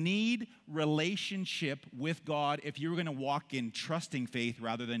 You need relationship with God if you're going to walk in trusting faith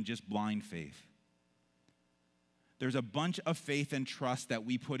rather than just blind faith. There's a bunch of faith and trust that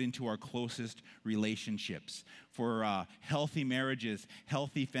we put into our closest relationships. For healthy marriages,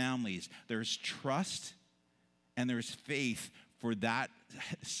 healthy families, there's trust and there's faith for that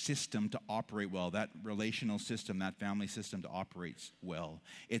system to operate well, that relational system, that family system to operate well.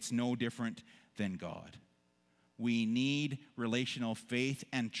 It's no different than God. We need relational faith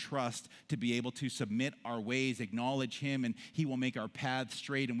and trust to be able to submit our ways, acknowledge Him, and He will make our paths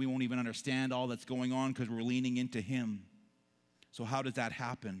straight, and we won't even understand all that's going on because we're leaning into Him. So how does that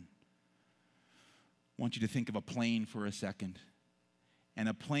happen? I want you to think of a plane for a second. And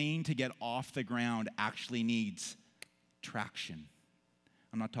a plane to get off the ground actually needs traction.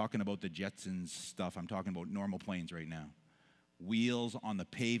 I'm not talking about the Jetsons stuff. I'm talking about normal planes right now. Wheels on the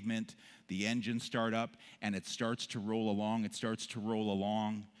pavement, the engines start up, and it starts to roll along. It starts to roll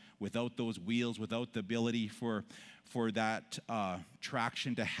along. Without those wheels, without the ability for that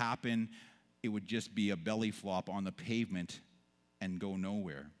traction to happen, it would just be a belly flop on the pavement and go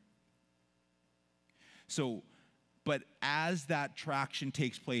nowhere. So, but as that traction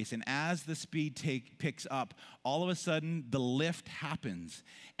takes place and as the speed picks up, all of a sudden the lift happens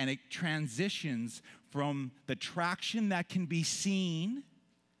and it transitions from the traction that can be seen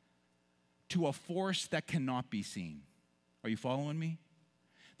to a force that cannot be seen. Are you following me?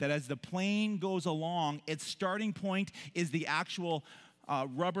 That as the plane goes along, its starting point is the actual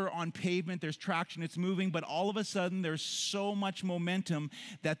rubber on pavement, there's traction, it's moving, but all of a sudden there's so much momentum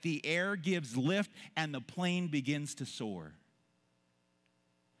that the air gives lift and the plane begins to soar.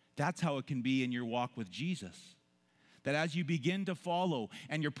 That's how it can be in your walk with Jesus. That as you begin to follow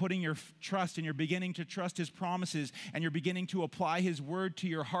and you're putting your trust and you're beginning to trust His promises and you're beginning to apply His word to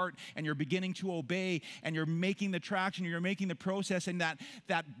your heart and you're beginning to obey and you're making the traction, you're making the process, and that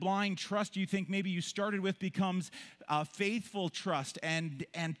blind trust you think maybe you started with becomes faithful trust and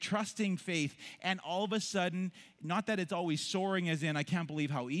trusting faith. And all of a sudden, not that it's always soaring as in I can't believe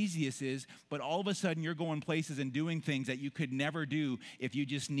how easy this is, but all of a sudden you're going places and doing things that you could never do if you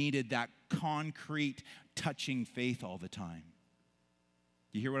just needed that concrete touching faith all the time.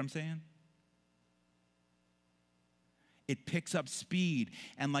 You hear what I'm saying? It picks up speed.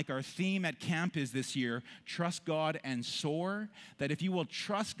 And like our theme at camp is this year, trust God and soar, that if you will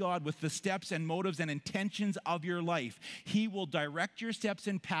trust God with the steps and motives and intentions of your life, He will direct your steps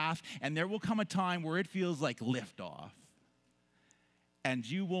and path, and there will come a time where it feels like liftoff. And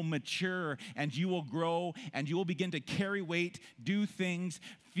you will mature, and you will grow, and you will begin to carry weight, do things,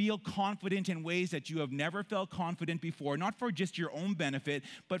 feel confident in ways that you have never felt confident before, not for just your own benefit,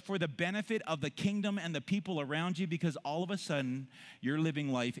 but for the benefit of the kingdom and the people around you, because all of a sudden, you're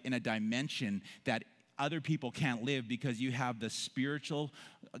living life in a dimension that other people can't live because you have the spiritual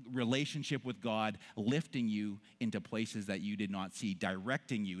relationship with God lifting you into places that you did not see,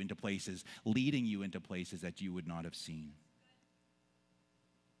 directing you into places, leading you into places that you would not have seen.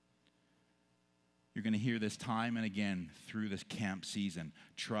 You're going to hear this time and again through this camp season.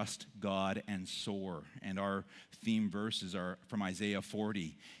 Trust God and soar. And our theme verses are from Isaiah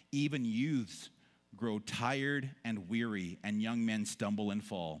 40. Even youths grow tired and weary, and young men stumble and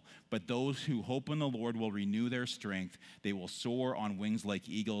fall. But those who hope in the Lord will renew their strength. They will soar on wings like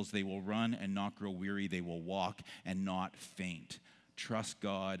eagles. They will run and not grow weary. They will walk and not faint. Trust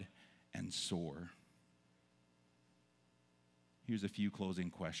God and soar. Here's a few closing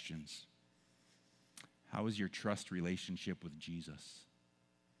questions. How is your trust relationship with Jesus?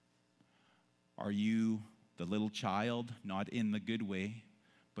 Are you the little child, not in the good way,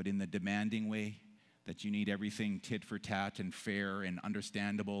 but in the demanding way, that you need everything tit for tat and fair and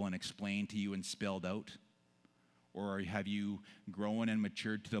understandable and explained to you and spelled out? Or have you grown and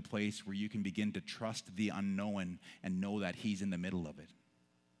matured to the place where you can begin to trust the unknown and know that He's in the middle of it?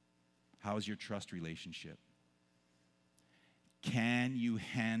 How is your trust relationship? Can you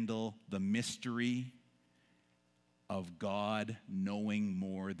handle the mystery of God knowing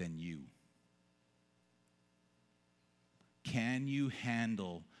more than you? Can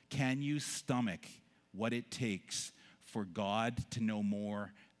you stomach what it takes for God to know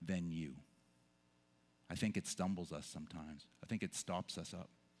more than you? I think it stumbles us sometimes. I think it stops us up.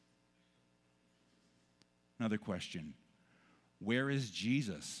 Another question. Where is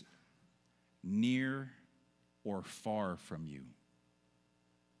Jesus? Near or far from you?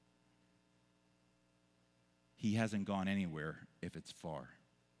 He hasn't gone anywhere if it's far.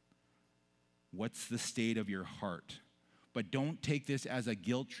 What's the state of your heart? But don't take this as a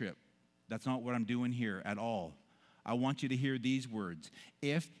guilt trip. That's not what I'm doing here at all. I want you to hear these words.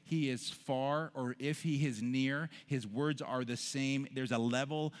 If he is far or if he is near, his words are the same. There's a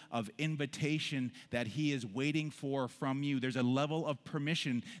level of invitation that he is waiting for from you. There's a level of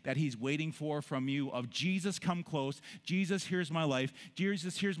permission that he's waiting for from you of Jesus, come close. Jesus, here's my life.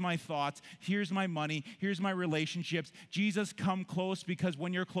 Jesus, here's my thoughts. Here's my money. Here's my relationships. Jesus, come close, because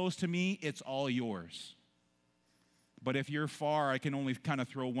when you're close to me, it's all yours. But if you're far, I can only kind of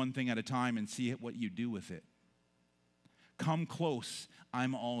throw one thing at a time and see what you do with it. Come close,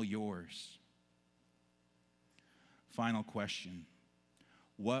 I'm all yours. Final question.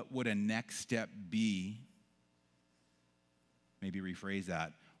 What would a next step be? Maybe rephrase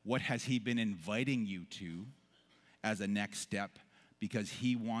that. What has he been inviting you to as a next step? Because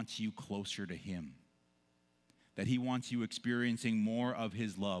he wants you closer to him. That he wants you experiencing more of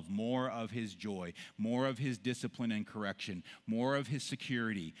his love, more of his joy, more of his discipline and correction, more of his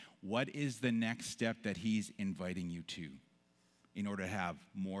security. What is the next step that he's inviting you to in order to have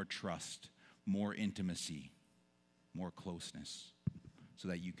more trust, more intimacy, more closeness, so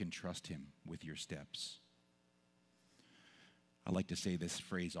that you can trust him with your steps? I like to say this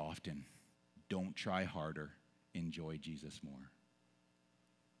phrase often: don't try harder, enjoy Jesus more.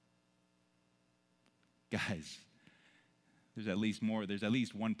 Guys, there's at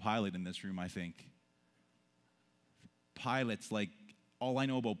least one pilot in this room, I think. Pilots, like, all I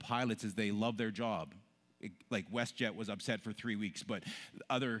know about pilots is they love their job. Like WestJet was upset for 3 weeks, but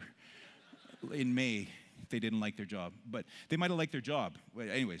in May, they didn't like their job. But they might have liked their job. But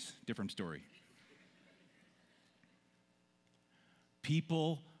anyways, different story.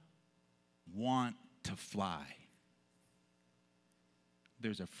 People want to fly.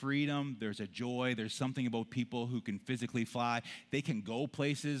 There's a freedom, there's a joy, there's something about people who can physically fly. They can go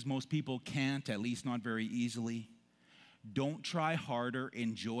places most people can't, at least not very easily. Don't try harder,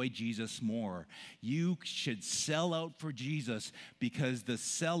 enjoy Jesus more. You should sell out for Jesus, because the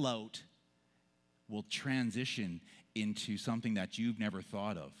sellout will transition into something that you've never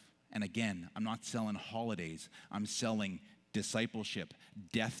thought of. And again, I'm not selling holidays, I'm selling discipleship,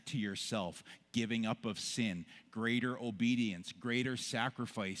 death to yourself, giving up of sin, greater obedience, greater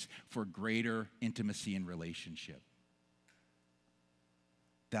sacrifice for greater intimacy and relationship.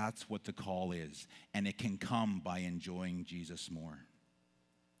 That's what the call is, and it can come by enjoying Jesus more.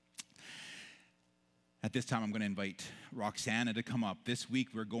 At this time, I'm going to invite Roxana to come up. This week,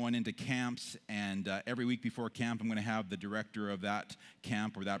 we're going into camps, and every week before camp, I'm going to have the director of that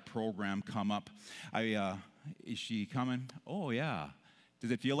camp or that program come up. Is she coming? Oh, yeah. Does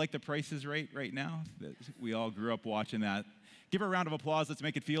it feel like The Price is Right now? We all grew up watching that. Give her a round of applause. Let's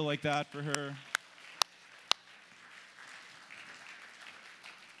make it feel like that for her.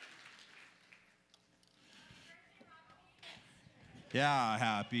 Yeah,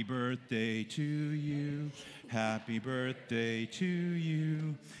 happy birthday to you. Happy birthday to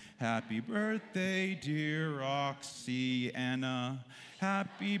you. Happy birthday, dear Roxy Anna.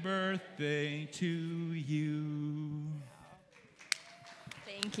 Happy birthday to you.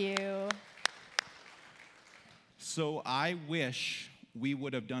 Thank you. So I wish we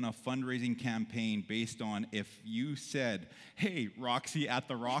would have done a fundraising campaign based on if you said, hey, Roxy at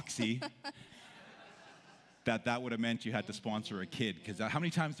the Roxy, that would have meant you had to sponsor a kid. Because how many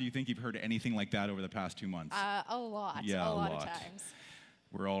times do you think you've heard anything like that over the past 2 months? A lot. Yeah, a lot of times.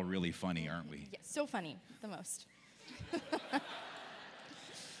 We're all really funny, aren't we? Yeah, so funny, the most.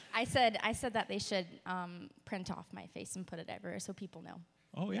 I said that they should print off my face and put it everywhere so people know.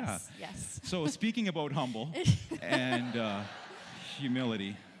 Oh, yeah. Yes. So speaking about humble and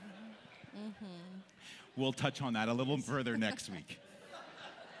humility, we'll touch on that a little further next week.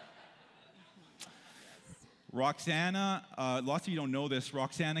 Roxana, lots of you don't know this,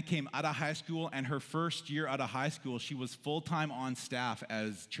 Roxana came out of high school, and her first year out of high school, she was full-time on staff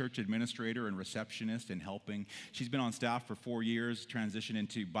as church administrator and receptionist and helping. She's been on staff for 4 years, transitioned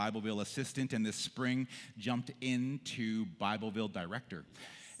into Bibleville assistant, and this spring jumped into Bibleville director.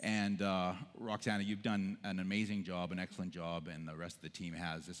 And Roxana, you've done an amazing job, an excellent job, and the rest of the team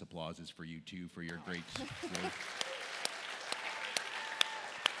has. This applause is for you, too, for your great growth.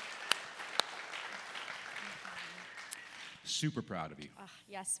 super proud of you.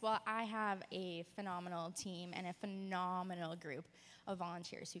 Yes, well, I have a phenomenal team and a phenomenal group of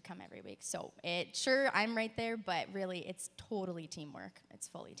volunteers who come every week. So I'm right there, but really it's totally teamwork. It's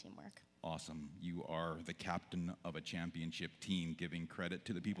fully teamwork. Awesome. You are the captain of a championship team, giving credit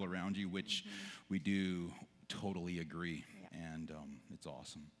to the people around you, which we do totally agree. And it's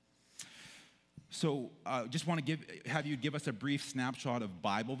awesome. So just want to have you give us a brief snapshot of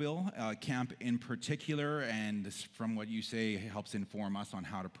Bibleville camp in particular, and from what you say, it helps inform us on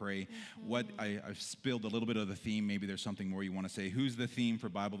how to pray. What I've spilled a little bit of the theme. Maybe there's something more you want to say. Who's the theme for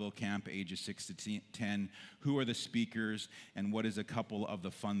Bibleville camp, ages 6 to 10? Who are the speakers, and what is a couple of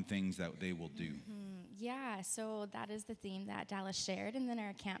the fun things that they will do? Yeah, so that is the theme that Dallas shared, and then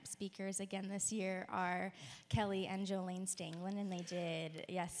our camp speakers again this year are Kelly and Jolene Stanglin, and they did,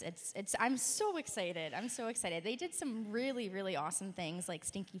 I'm so excited. They did some really, really awesome things like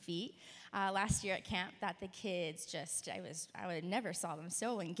Stinky Feet last year at camp that the kids I would never saw them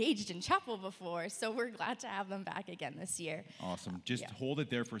so engaged in chapel before, so we're glad to have them back again this year. Awesome. Just hold it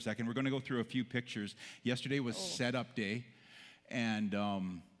there for a second. We're going to go through a few pictures. Yesterday was setup day, and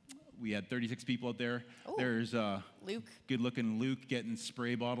we had 36 people out there. There's Luke. Good-looking Luke getting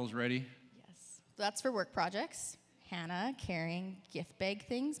spray bottles ready. Yes. That's for work projects. Hannah carrying gift bag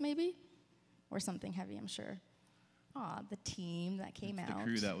things, maybe? Or something heavy, I'm sure. The team that came out. The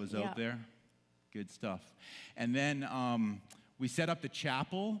crew that was out there. Good stuff. And then we set up the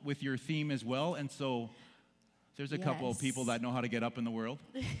chapel with your theme as well. And so there's a couple of people that know how to get up in the world.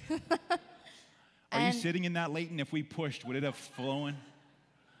 Are you sitting in that, Leighton? If we pushed, would it have flown?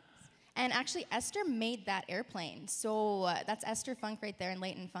 And actually, Esther made that airplane. So that's Esther Funk right there and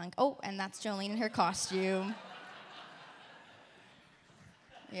Leighton Funk. Oh, and that's Jolene in her costume.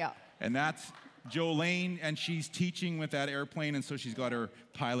 Yeah. And that's Jolene, and she's teaching with that airplane, and so she's got her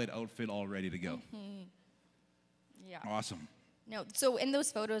pilot outfit all ready to go. Yeah. Awesome. No, so in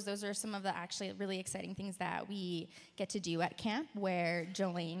those photos, those are some of the actually really exciting things that we get to do at camp, where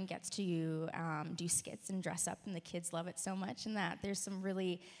Jolene gets to do skits and dress up, and the kids love it so much, and that there's some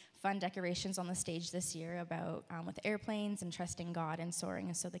really fun decorations on the stage this year about with airplanes and trusting God and soaring,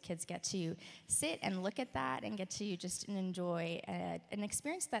 and so the kids get to sit and look at that and get to just enjoy an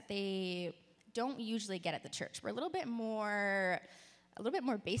experience that they don't usually get at the church. We're a little bit more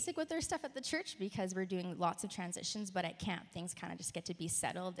basic with their stuff at the church because we're doing lots of transitions, but at camp things kind of just get to be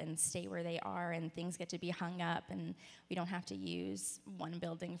settled and stay where they are, and things get to be hung up, and we don't have to use one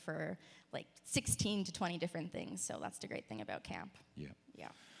building for like 16 to 20 different things. So that's the great thing about camp. Yeah.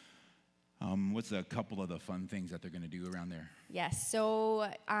 What's a couple of the fun things that they're going to do around there? Yes, so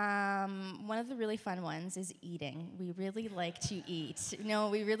one of the really fun ones is eating. We really like to eat. No,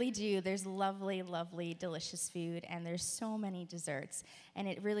 we really do. There's lovely, lovely, delicious food, and there's so many desserts. And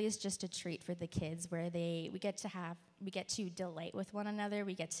it really is just a treat for the kids where we get to delight with one another.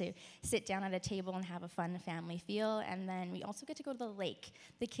 We get to sit down at a table and have a fun family feel. And then we also get to go to the lake.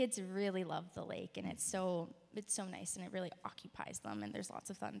 The kids really love the lake, and it's so nice, and it really occupies them, and there's lots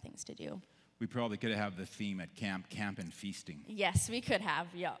of fun things to do. We probably could have the theme at camp and feasting. Yes, we could have,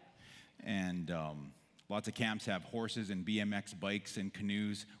 yeah. And lots of camps have horses and BMX bikes and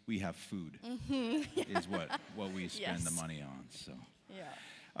canoes. We have food, is what we spend the money on. So,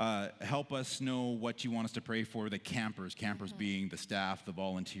 help us know what you want us to pray for the campers being the staff, the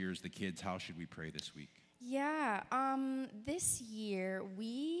volunteers, the kids. How should we pray this week? Yeah, this year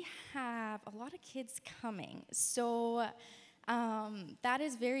we have a lot of kids coming, so that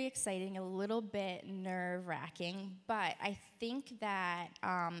is very exciting, a little bit nerve-wracking, but I think that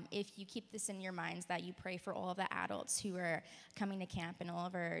if you keep this in your minds, that you pray for all of the adults who are coming to camp and all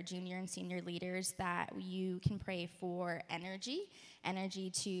of our junior and senior leaders, that you can pray for energy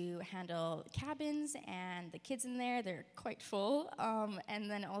to handle cabins and the kids in there, they're quite full, and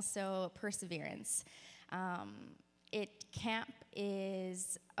then also perseverance. Camp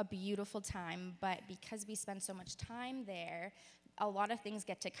is a beautiful time, but because we spend so much time there, a lot of things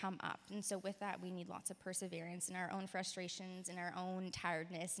get to come up. And so with that, we need lots of perseverance in our own frustrations and our own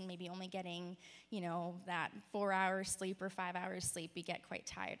tiredness, and maybe only getting, that 4 hours sleep or 5 hours sleep, we get quite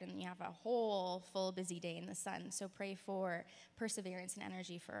tired, and you have a whole full busy day in the sun. So pray for perseverance and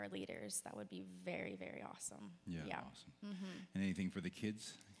energy for our leaders. That would be very, very awesome. Yeah. Awesome. And anything for the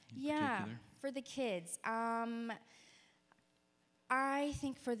kids in particular? For the kids. I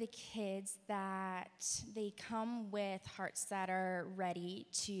think for the kids that they come with hearts that are ready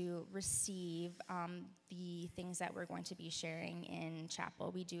to receive the things that we're going to be sharing in chapel.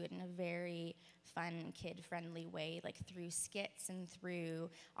 We do it in a very fun, kid-friendly way, like through skits and through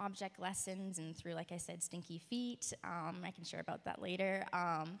object lessons and through, like I said, Stinky Feet. I can share about that later.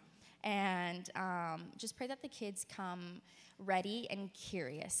 and just pray that the kids come ready and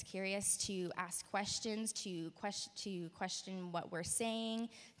curious to ask questions, to question what we're saying,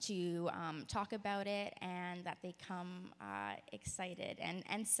 to talk about it, and that they come excited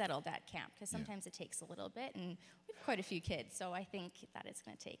and settled at camp, because sometimes it takes a little bit, and we have quite a few kids, so I think that it's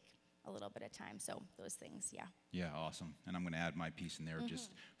going to take a little bit of time. So those things, yeah. Yeah, awesome. And I'm going to add my piece in there.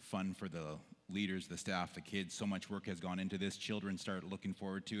 Just fun for the leaders, the staff, the kids. So much work has gone into this. Children start looking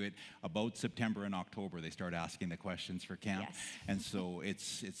forward to it. About September and October, they start asking the questions for camp. Yes. And so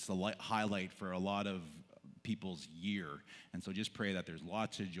it's a highlight for a lot of people's year. And so just pray that there's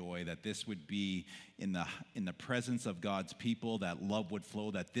lots of joy, that this would be in the presence of God's people, that love would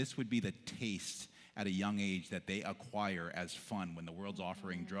flow, that this would be the taste at a young age that they acquire as fun when the world's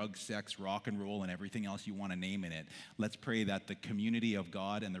offering drugs, sex, rock and roll, and everything else you want to name in it. Let's pray that the community of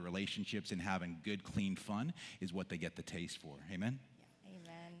God and the relationships and having good, clean fun is what they get the taste for. Amen? Yeah.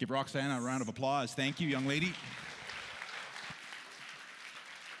 Amen. Give Roxanne a round of applause. Thank you, young lady.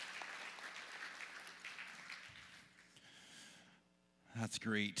 That's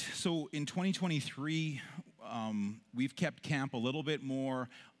great. So in 2023, we've kept camp a little bit more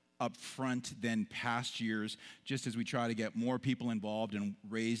up front than past years, just as we try to get more people involved and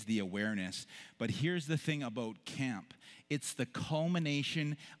raise the awareness. But here's the thing about camp. It's the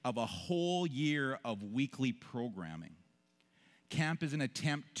culmination of a whole year of weekly programming. Camp is an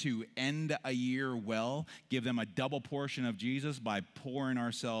attempt to end a year well, give them a double portion of Jesus by pouring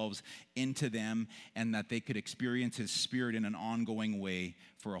ourselves into them, and that they could experience His Spirit in an ongoing way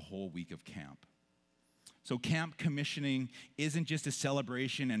for a whole week of camp. So camp commissioning isn't just a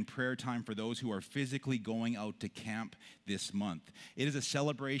celebration and prayer time for those who are physically going out to camp this month. It is a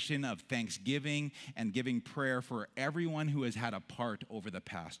celebration of thanksgiving and giving prayer for everyone who has had a part over the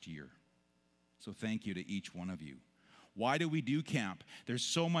past year. So thank you to each one of you. Why do we do camp? There's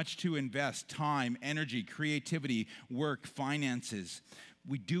so much to invest: time, energy, creativity, work, finances.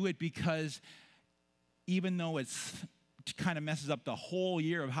 We do it because even though it kind of messes up the whole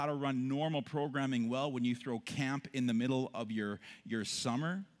year of how to run normal programming well, when you throw camp in the middle of your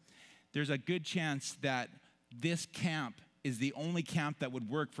summer, there's a good chance that this camp is the only camp that would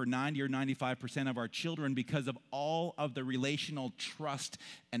work for 90 or 95% of our children, because of all of the relational trust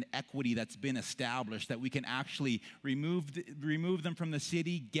and equity that's been established, that we can actually remove them from the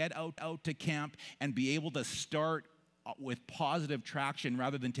city, get out to camp, and be able to start with positive traction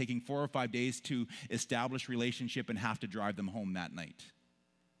rather than taking 4 or 5 days to establish relationship and have to drive them home that night.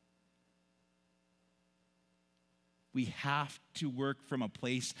 We have to work from a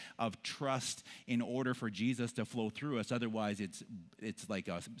place of trust in order for Jesus to flow through us. Otherwise, it's like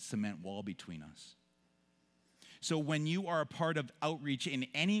a cement wall between us. So when you are a part of outreach in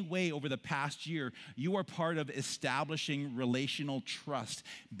any way over the past year, you are part of establishing relational trust,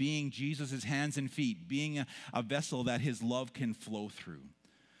 being Jesus' hands and feet, being a vessel that His love can flow through.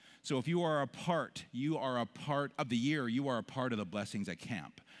 So if you are a part of the year, you are a part of the blessings at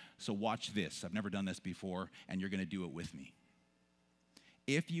camp. So watch this. I've never done this before, and you're going to do it with me.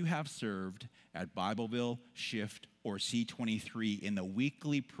 If you have served at Bibleville, Shift, or C23 in the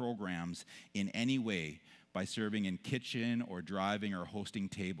weekly programs in any way, by serving in kitchen or driving or hosting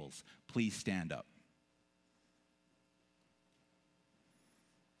tables, please stand up.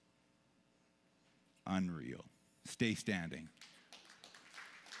 Unreal. Stay standing.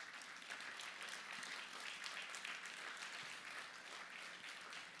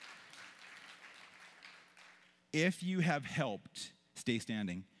 If you have helped, stay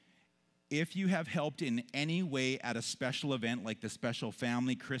standing. If you have helped in any way at a special event like the special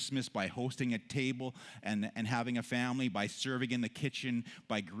family Christmas, by hosting a table and having a family, by serving in the kitchen,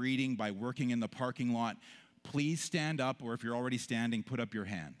 by greeting, by working in the parking lot, please stand up, or if you're already standing, put up your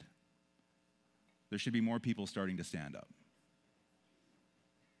hand. There should be more people starting to stand up.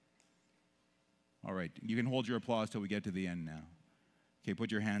 All right, you can hold your applause till we get to the end now. Okay,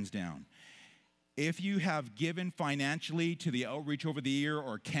 put your hands down. If you have given financially to the outreach over the year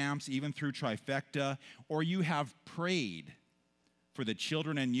or camps, even through Trifecta, or you have prayed for the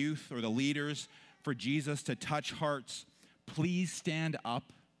children and youth or the leaders for Jesus to touch hearts, please stand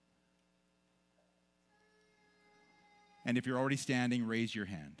up. And if you're already standing, raise your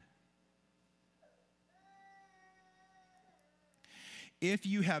hand. If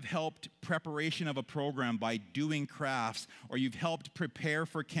you have helped preparation of a program by doing crafts, or you've helped prepare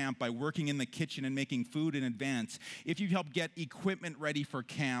for camp by working in the kitchen and making food in advance, if you've helped get equipment ready for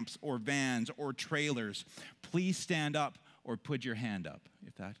camps or vans or trailers, please stand up or put your hand up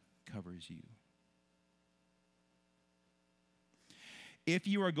if that covers you. If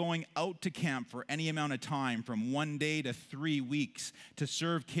you are going out to camp for any amount of time, from 1 day to 3 weeks, to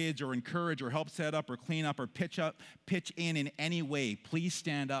serve kids or encourage or help set up or clean up or pitch in any way, please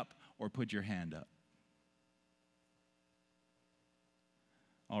stand up or put your hand up.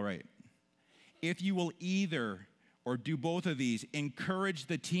 All right. If you will either or do both of these, encourage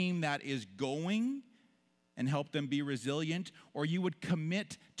the team that is going and help them be resilient, or you would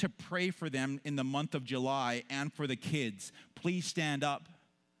commit to pray for them in the month of July and for the kids, please stand up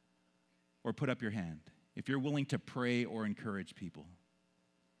or put up your hand if you're willing to pray or encourage people.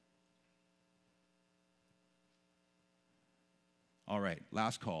 All right,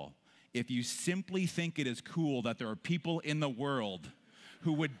 last call. If you simply think it is cool that there are people in the world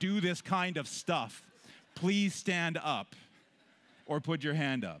who would do this kind of stuff, please stand up or put your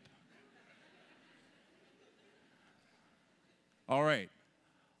hand up. All right,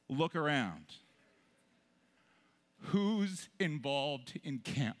 look around. Who's involved in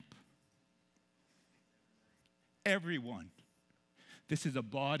camp? Everyone. This is a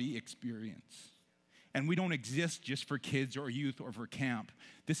body experience. And we don't exist just for kids or youth or for camp.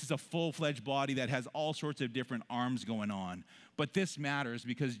 This is a full-fledged body that has all sorts of different arms going on. But this matters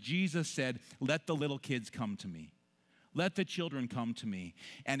because Jesus said, let the little kids come to me. Let the children come to me.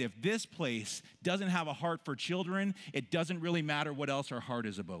 And if this place doesn't have a heart for children, it doesn't really matter what else our heart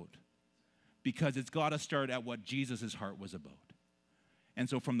is about. Because it's got to start at what Jesus' heart was about. And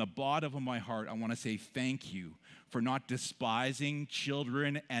so from the bottom of my heart, I want to say thank you for not despising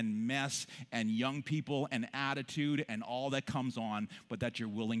children and mess and young people and attitude and all that comes on, but that you're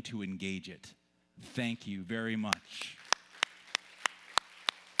willing to engage it. Thank you very much.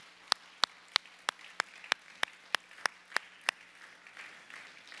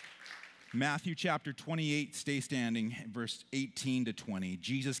 Matthew chapter 28, stay standing, verse 18 to 20.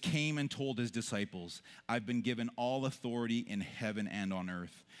 Jesus came and told his disciples, I've been given all authority in heaven and on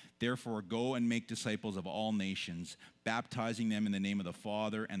earth. Therefore, go and make disciples of all nations, baptizing them in the name of the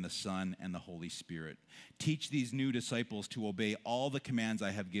Father and the Son and the Holy Spirit. Teach these new disciples to obey all the commands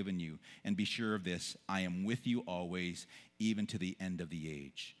I have given you, and be sure of this, I am with you always, even to the end of the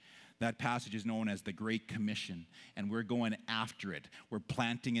age. That passage is known as the Great Commission, and we're going after it. We're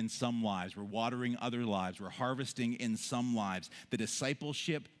planting in some lives. We're watering other lives. We're harvesting in some lives. The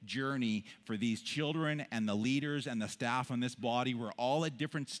discipleship journey for these children and the leaders and the staff on this body, we're all at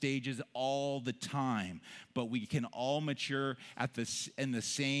different stages all the time, but we can all mature in the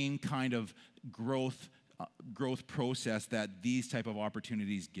same kind of growth process that these type of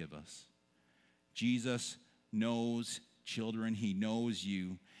opportunities give us. Jesus knows children. He knows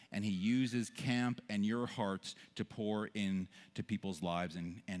you. And he uses camp and your hearts to pour into people's lives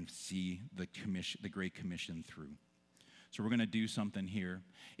and see the Great Commission through. So we're going to do something here.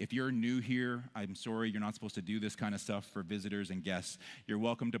 If you're new here, I'm sorry, you're not supposed to do this kind of stuff for visitors and guests. You're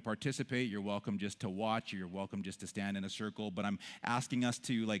welcome to participate. You're welcome just to watch. You're welcome just to stand in a circle. But I'm asking us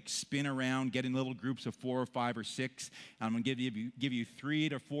to spin around, get in little groups of 4 or 5 or 6. I'm going to give you 3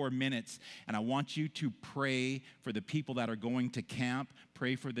 to 4 minutes. And I want you to pray for the people that are going to camp.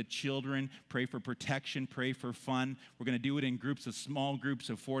 Pray for the children. Pray for protection. Pray for fun. We're going to do it in small groups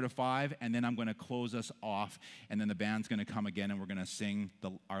of 4 to 5. And then I'm going to close us off. And then the band's going to come again and we're going to sing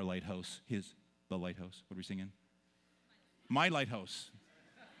our lighthouse. The lighthouse. What are we singing? My lighthouse.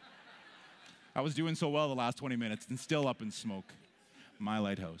 I was doing so well the last 20 minutes and still up in smoke. My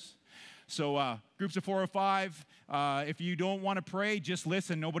lighthouse. So groups of 4 or 5. If you don't want to pray, just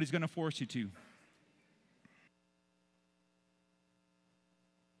listen. Nobody's going to force you to.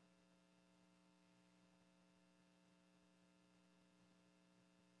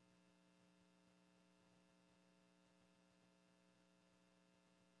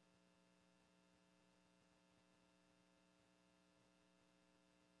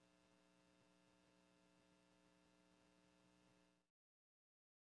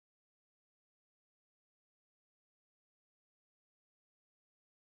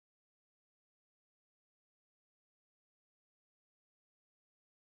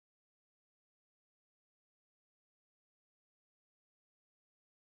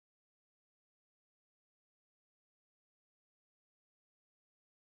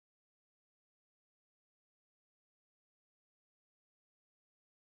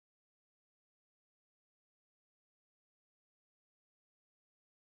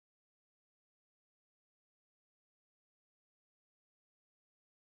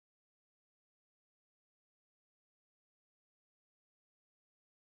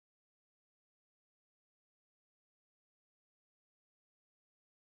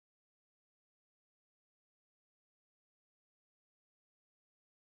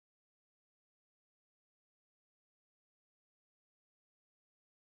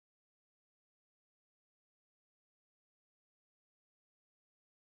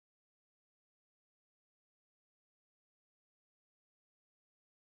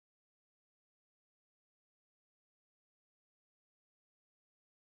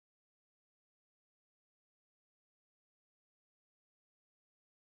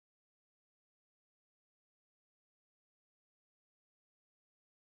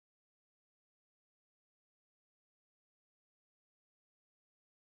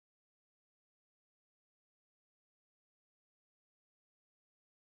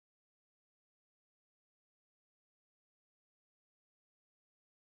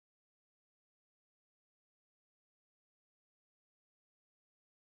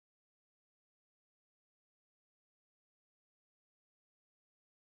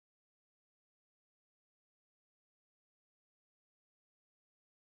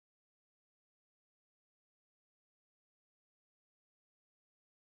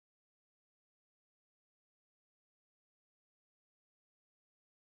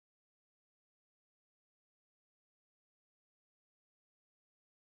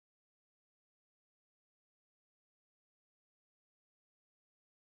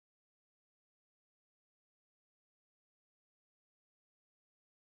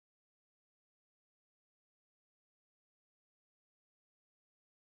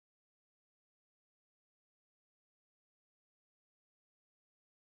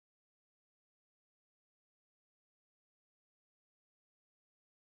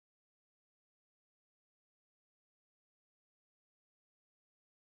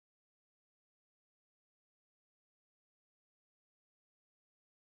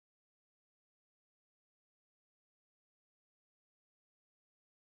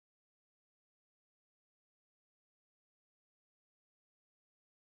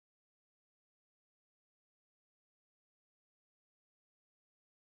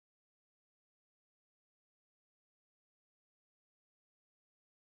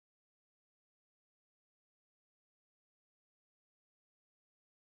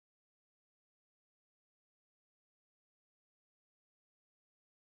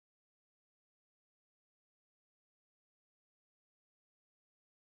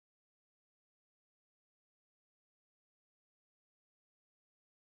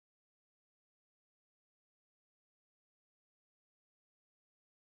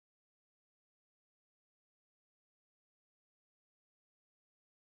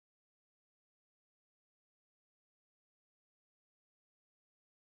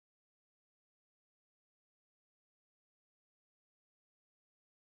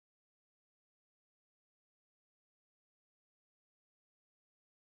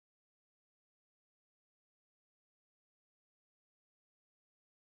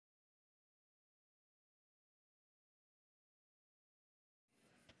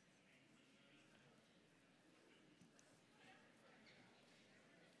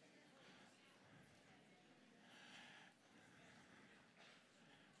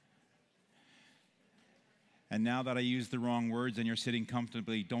 And now that I used the wrong words and you're sitting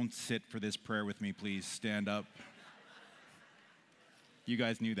comfortably, don't sit for this prayer with me, please. Stand up. You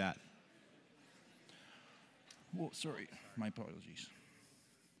guys knew that. Whoa, sorry. My apologies.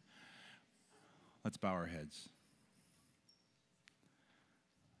 Let's bow our heads.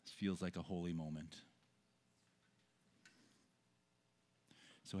 This feels like a holy moment.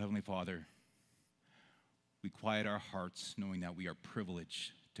 So, Heavenly Father, we quiet our hearts knowing that we are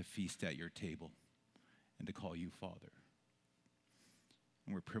privileged to feast at your table and to call you Father.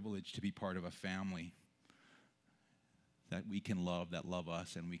 And we're privileged to be part of a family that we can love, that love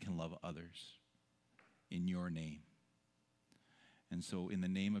us, and we can love others in your name. And so in the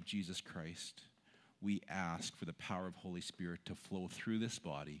name of Jesus Christ, we ask for the power of Holy Spirit to flow through this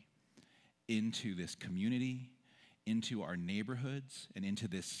body into this community, into our neighborhoods, and into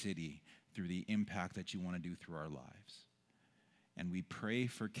this city through the impact that you want to do through our lives. And we pray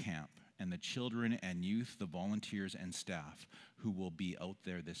for camp and the children and youth, the volunteers and staff who will be out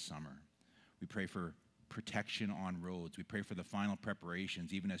there this summer. We pray for protection on roads. We pray for the final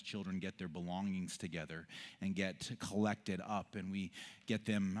preparations, even as children get their belongings together and get collected up, and we get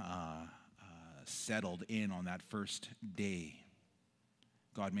them settled in on that first day.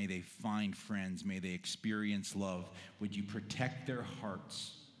 God, may they find friends. May they experience love. Would you protect their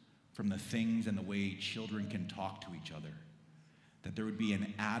hearts from the things and the way children can talk to each other? That there would be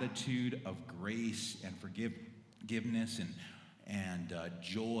an attitude of grace and forgiveness and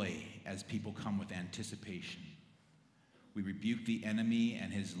joy as people come with anticipation. We rebuke the enemy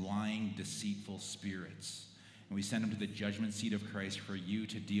and his lying, deceitful spirits. And we send him to the judgment seat of Christ for you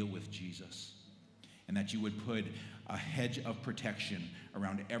to deal with Jesus. And that you would put a hedge of protection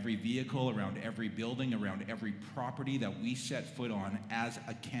around every vehicle, around every building, around every property that we set foot on as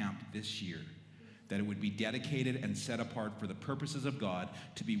a camp this year. That it would be dedicated and set apart for the purposes of God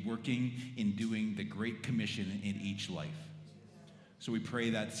to be working in doing the Great Commission in each life. So we pray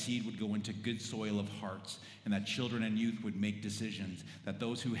that seed would go into good soil of hearts, and that children and youth would make decisions, that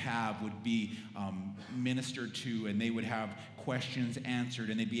those who have would be ministered to, and they would have questions answered,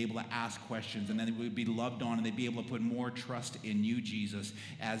 and they'd be able to ask questions, and then they would be loved on, and they'd be able to put more trust in you, Jesus,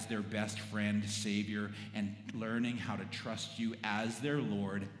 as their best friend, Savior, and learning how to trust you as their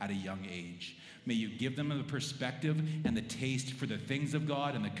Lord at a young age. May you give them the perspective and the taste for the things of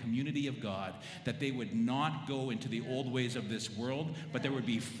God and the community of God, that they would not go into the old ways of this world, but there would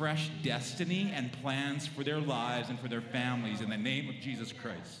be fresh destiny and plans for their lives and for their families in the name of Jesus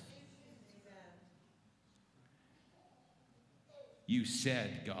Christ. You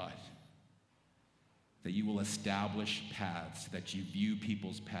said, God, that you will establish paths, that you view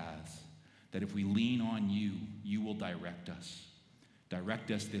people's paths, that if we lean on you, you will direct us. Direct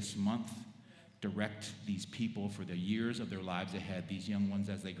us this month. Direct these people for the years of their lives ahead, these young ones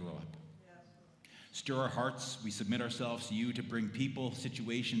as they grow up. Stir our hearts. We submit ourselves to you to bring people,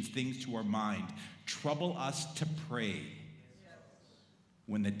 situations, things to our mind. Trouble us to pray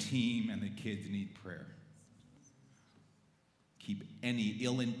when the team and the kids need prayer. Keep any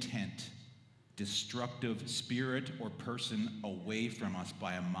ill intent, destructive spirit or person away from us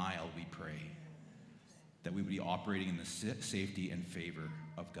by a mile, we pray. That we would be operating in the safety and favor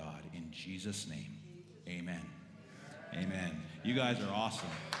of God. In Jesus' name, amen. Amen. You guys are awesome.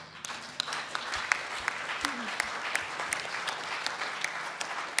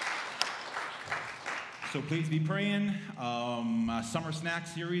 So please be praying. Summer snack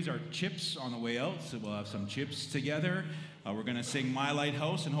series are chips on the way out, so we'll have some chips together. We're going to sing My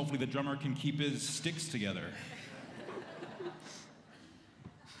Lighthouse, and hopefully the drummer can keep his sticks together.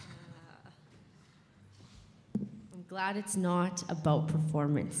 Glad it's not about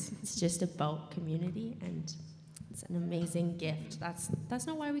performance. It's just about community, and it's an amazing gift. That's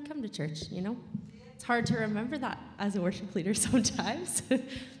not why we come to church, you know? It's hard to remember that as a worship leader sometimes,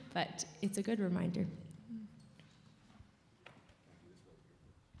 but it's a good reminder.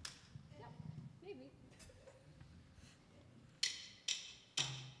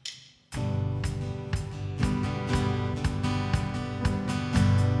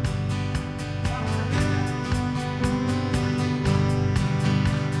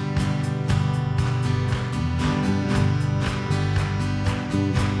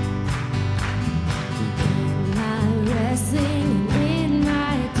 Wrestling in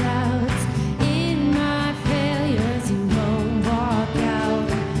my doubts, in my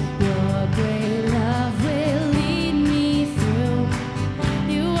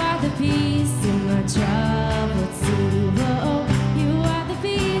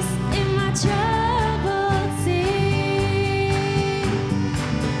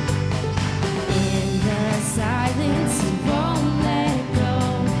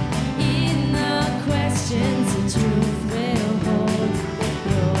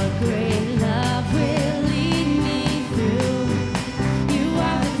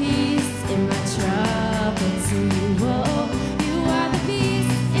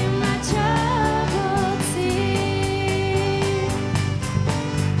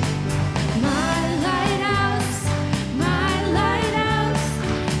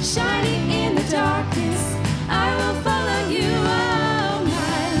darkness, I will follow you. Oh,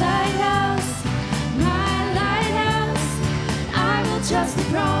 my lighthouse, I will trust the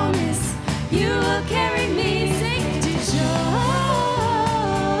promise. You will carry me safe to shore,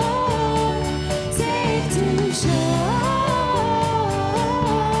 safe to shore,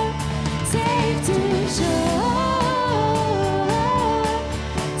 safe to shore,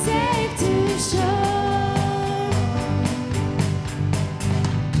 safe to shore.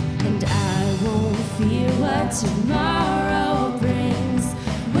 And I won't fear what tomorrow brings.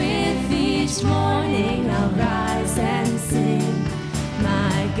 With each morning I'll rise and sing.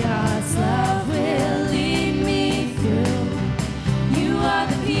 My God's love will lead me through. You are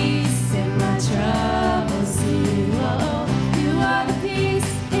the peace in my troubled sea. Oh, you are the peace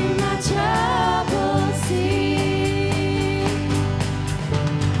in my troubled sea.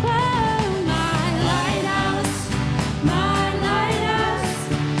 Oh, my lighthouse,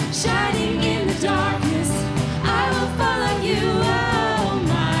 shining in the darkness, I will follow you. Oh,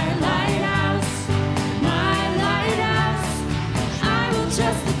 my lighthouse, I will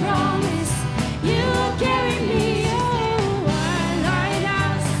trust the promise. You will carry me. Oh, my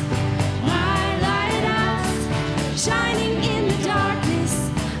lighthouse, shining in the darkness,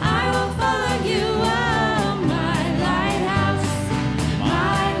 I will follow you. Oh, my lighthouse,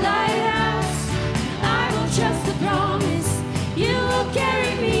 I will trust the promise. You will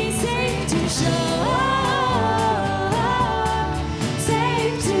carry me safe to shore,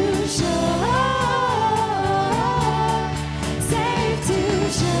 safe to shore, safe to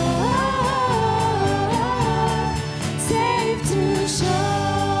shore, safe to shore.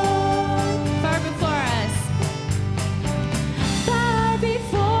 Far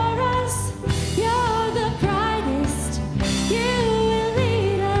before us, you're the brightest. You will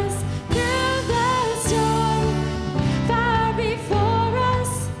lead us through the storm. Far before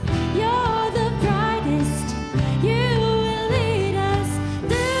us, you're the brightest. You will lead us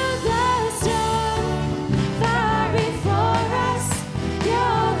through the storm. Far before us,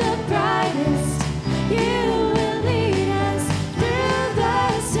 you're the brightest. You will lead us through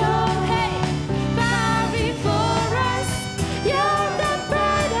the storm. Hey, far before us, you're the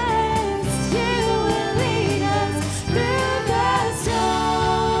brightest. You will lead us through the storm.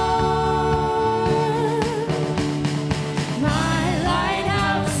 My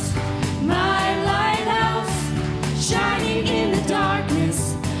lighthouse, shining in the darkness,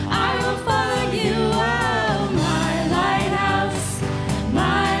 I will follow you. Oh, my lighthouse,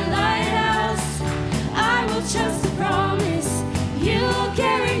 I will trust the promise. You'll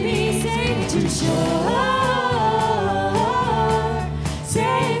carry me safe to shore,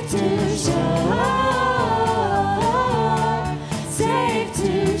 safe to shore, safe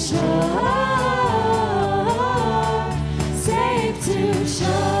to shore, safe to shore.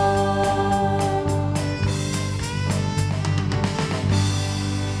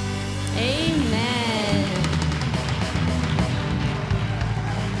 Amen.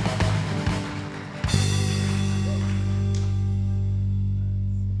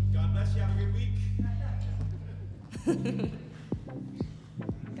 God bless you. Have a good week.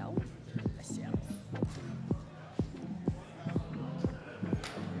 Go.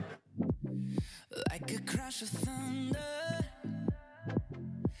 Like a crash of thunder,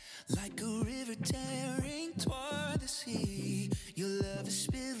 like a river tearing toward the sea. Your love is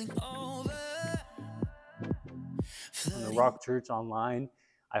spilling over. On the Rock Church Online.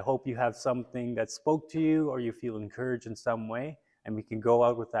 I hope you have something that spoke to you or you feel encouraged in some way, and we can go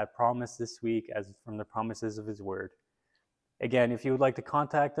out with that promise this week as from the promises of His Word. Again, if you would like to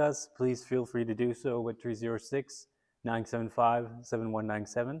contact us, please feel free to do so with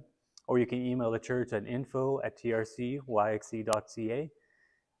 306-975-7197, or you can email the church at info@trcyxe.ca.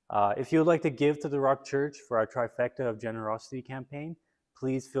 If you would like to give to the Rock Church for our Trifecta of Generosity campaign,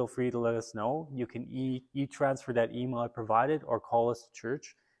 please feel free to let us know. You can e-transfer that email I provided or call us to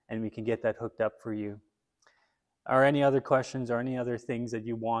church and we can get that hooked up for you. Or any other questions or any other things that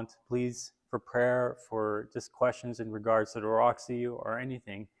you want, please, for prayer, for just questions in regards to the Roxy or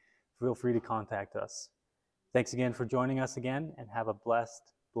anything, feel free to contact us. Thanks again for joining us again, and have a blessed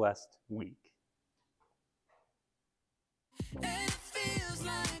week. And it feels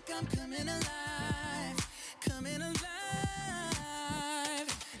like I'm coming alive, coming alive.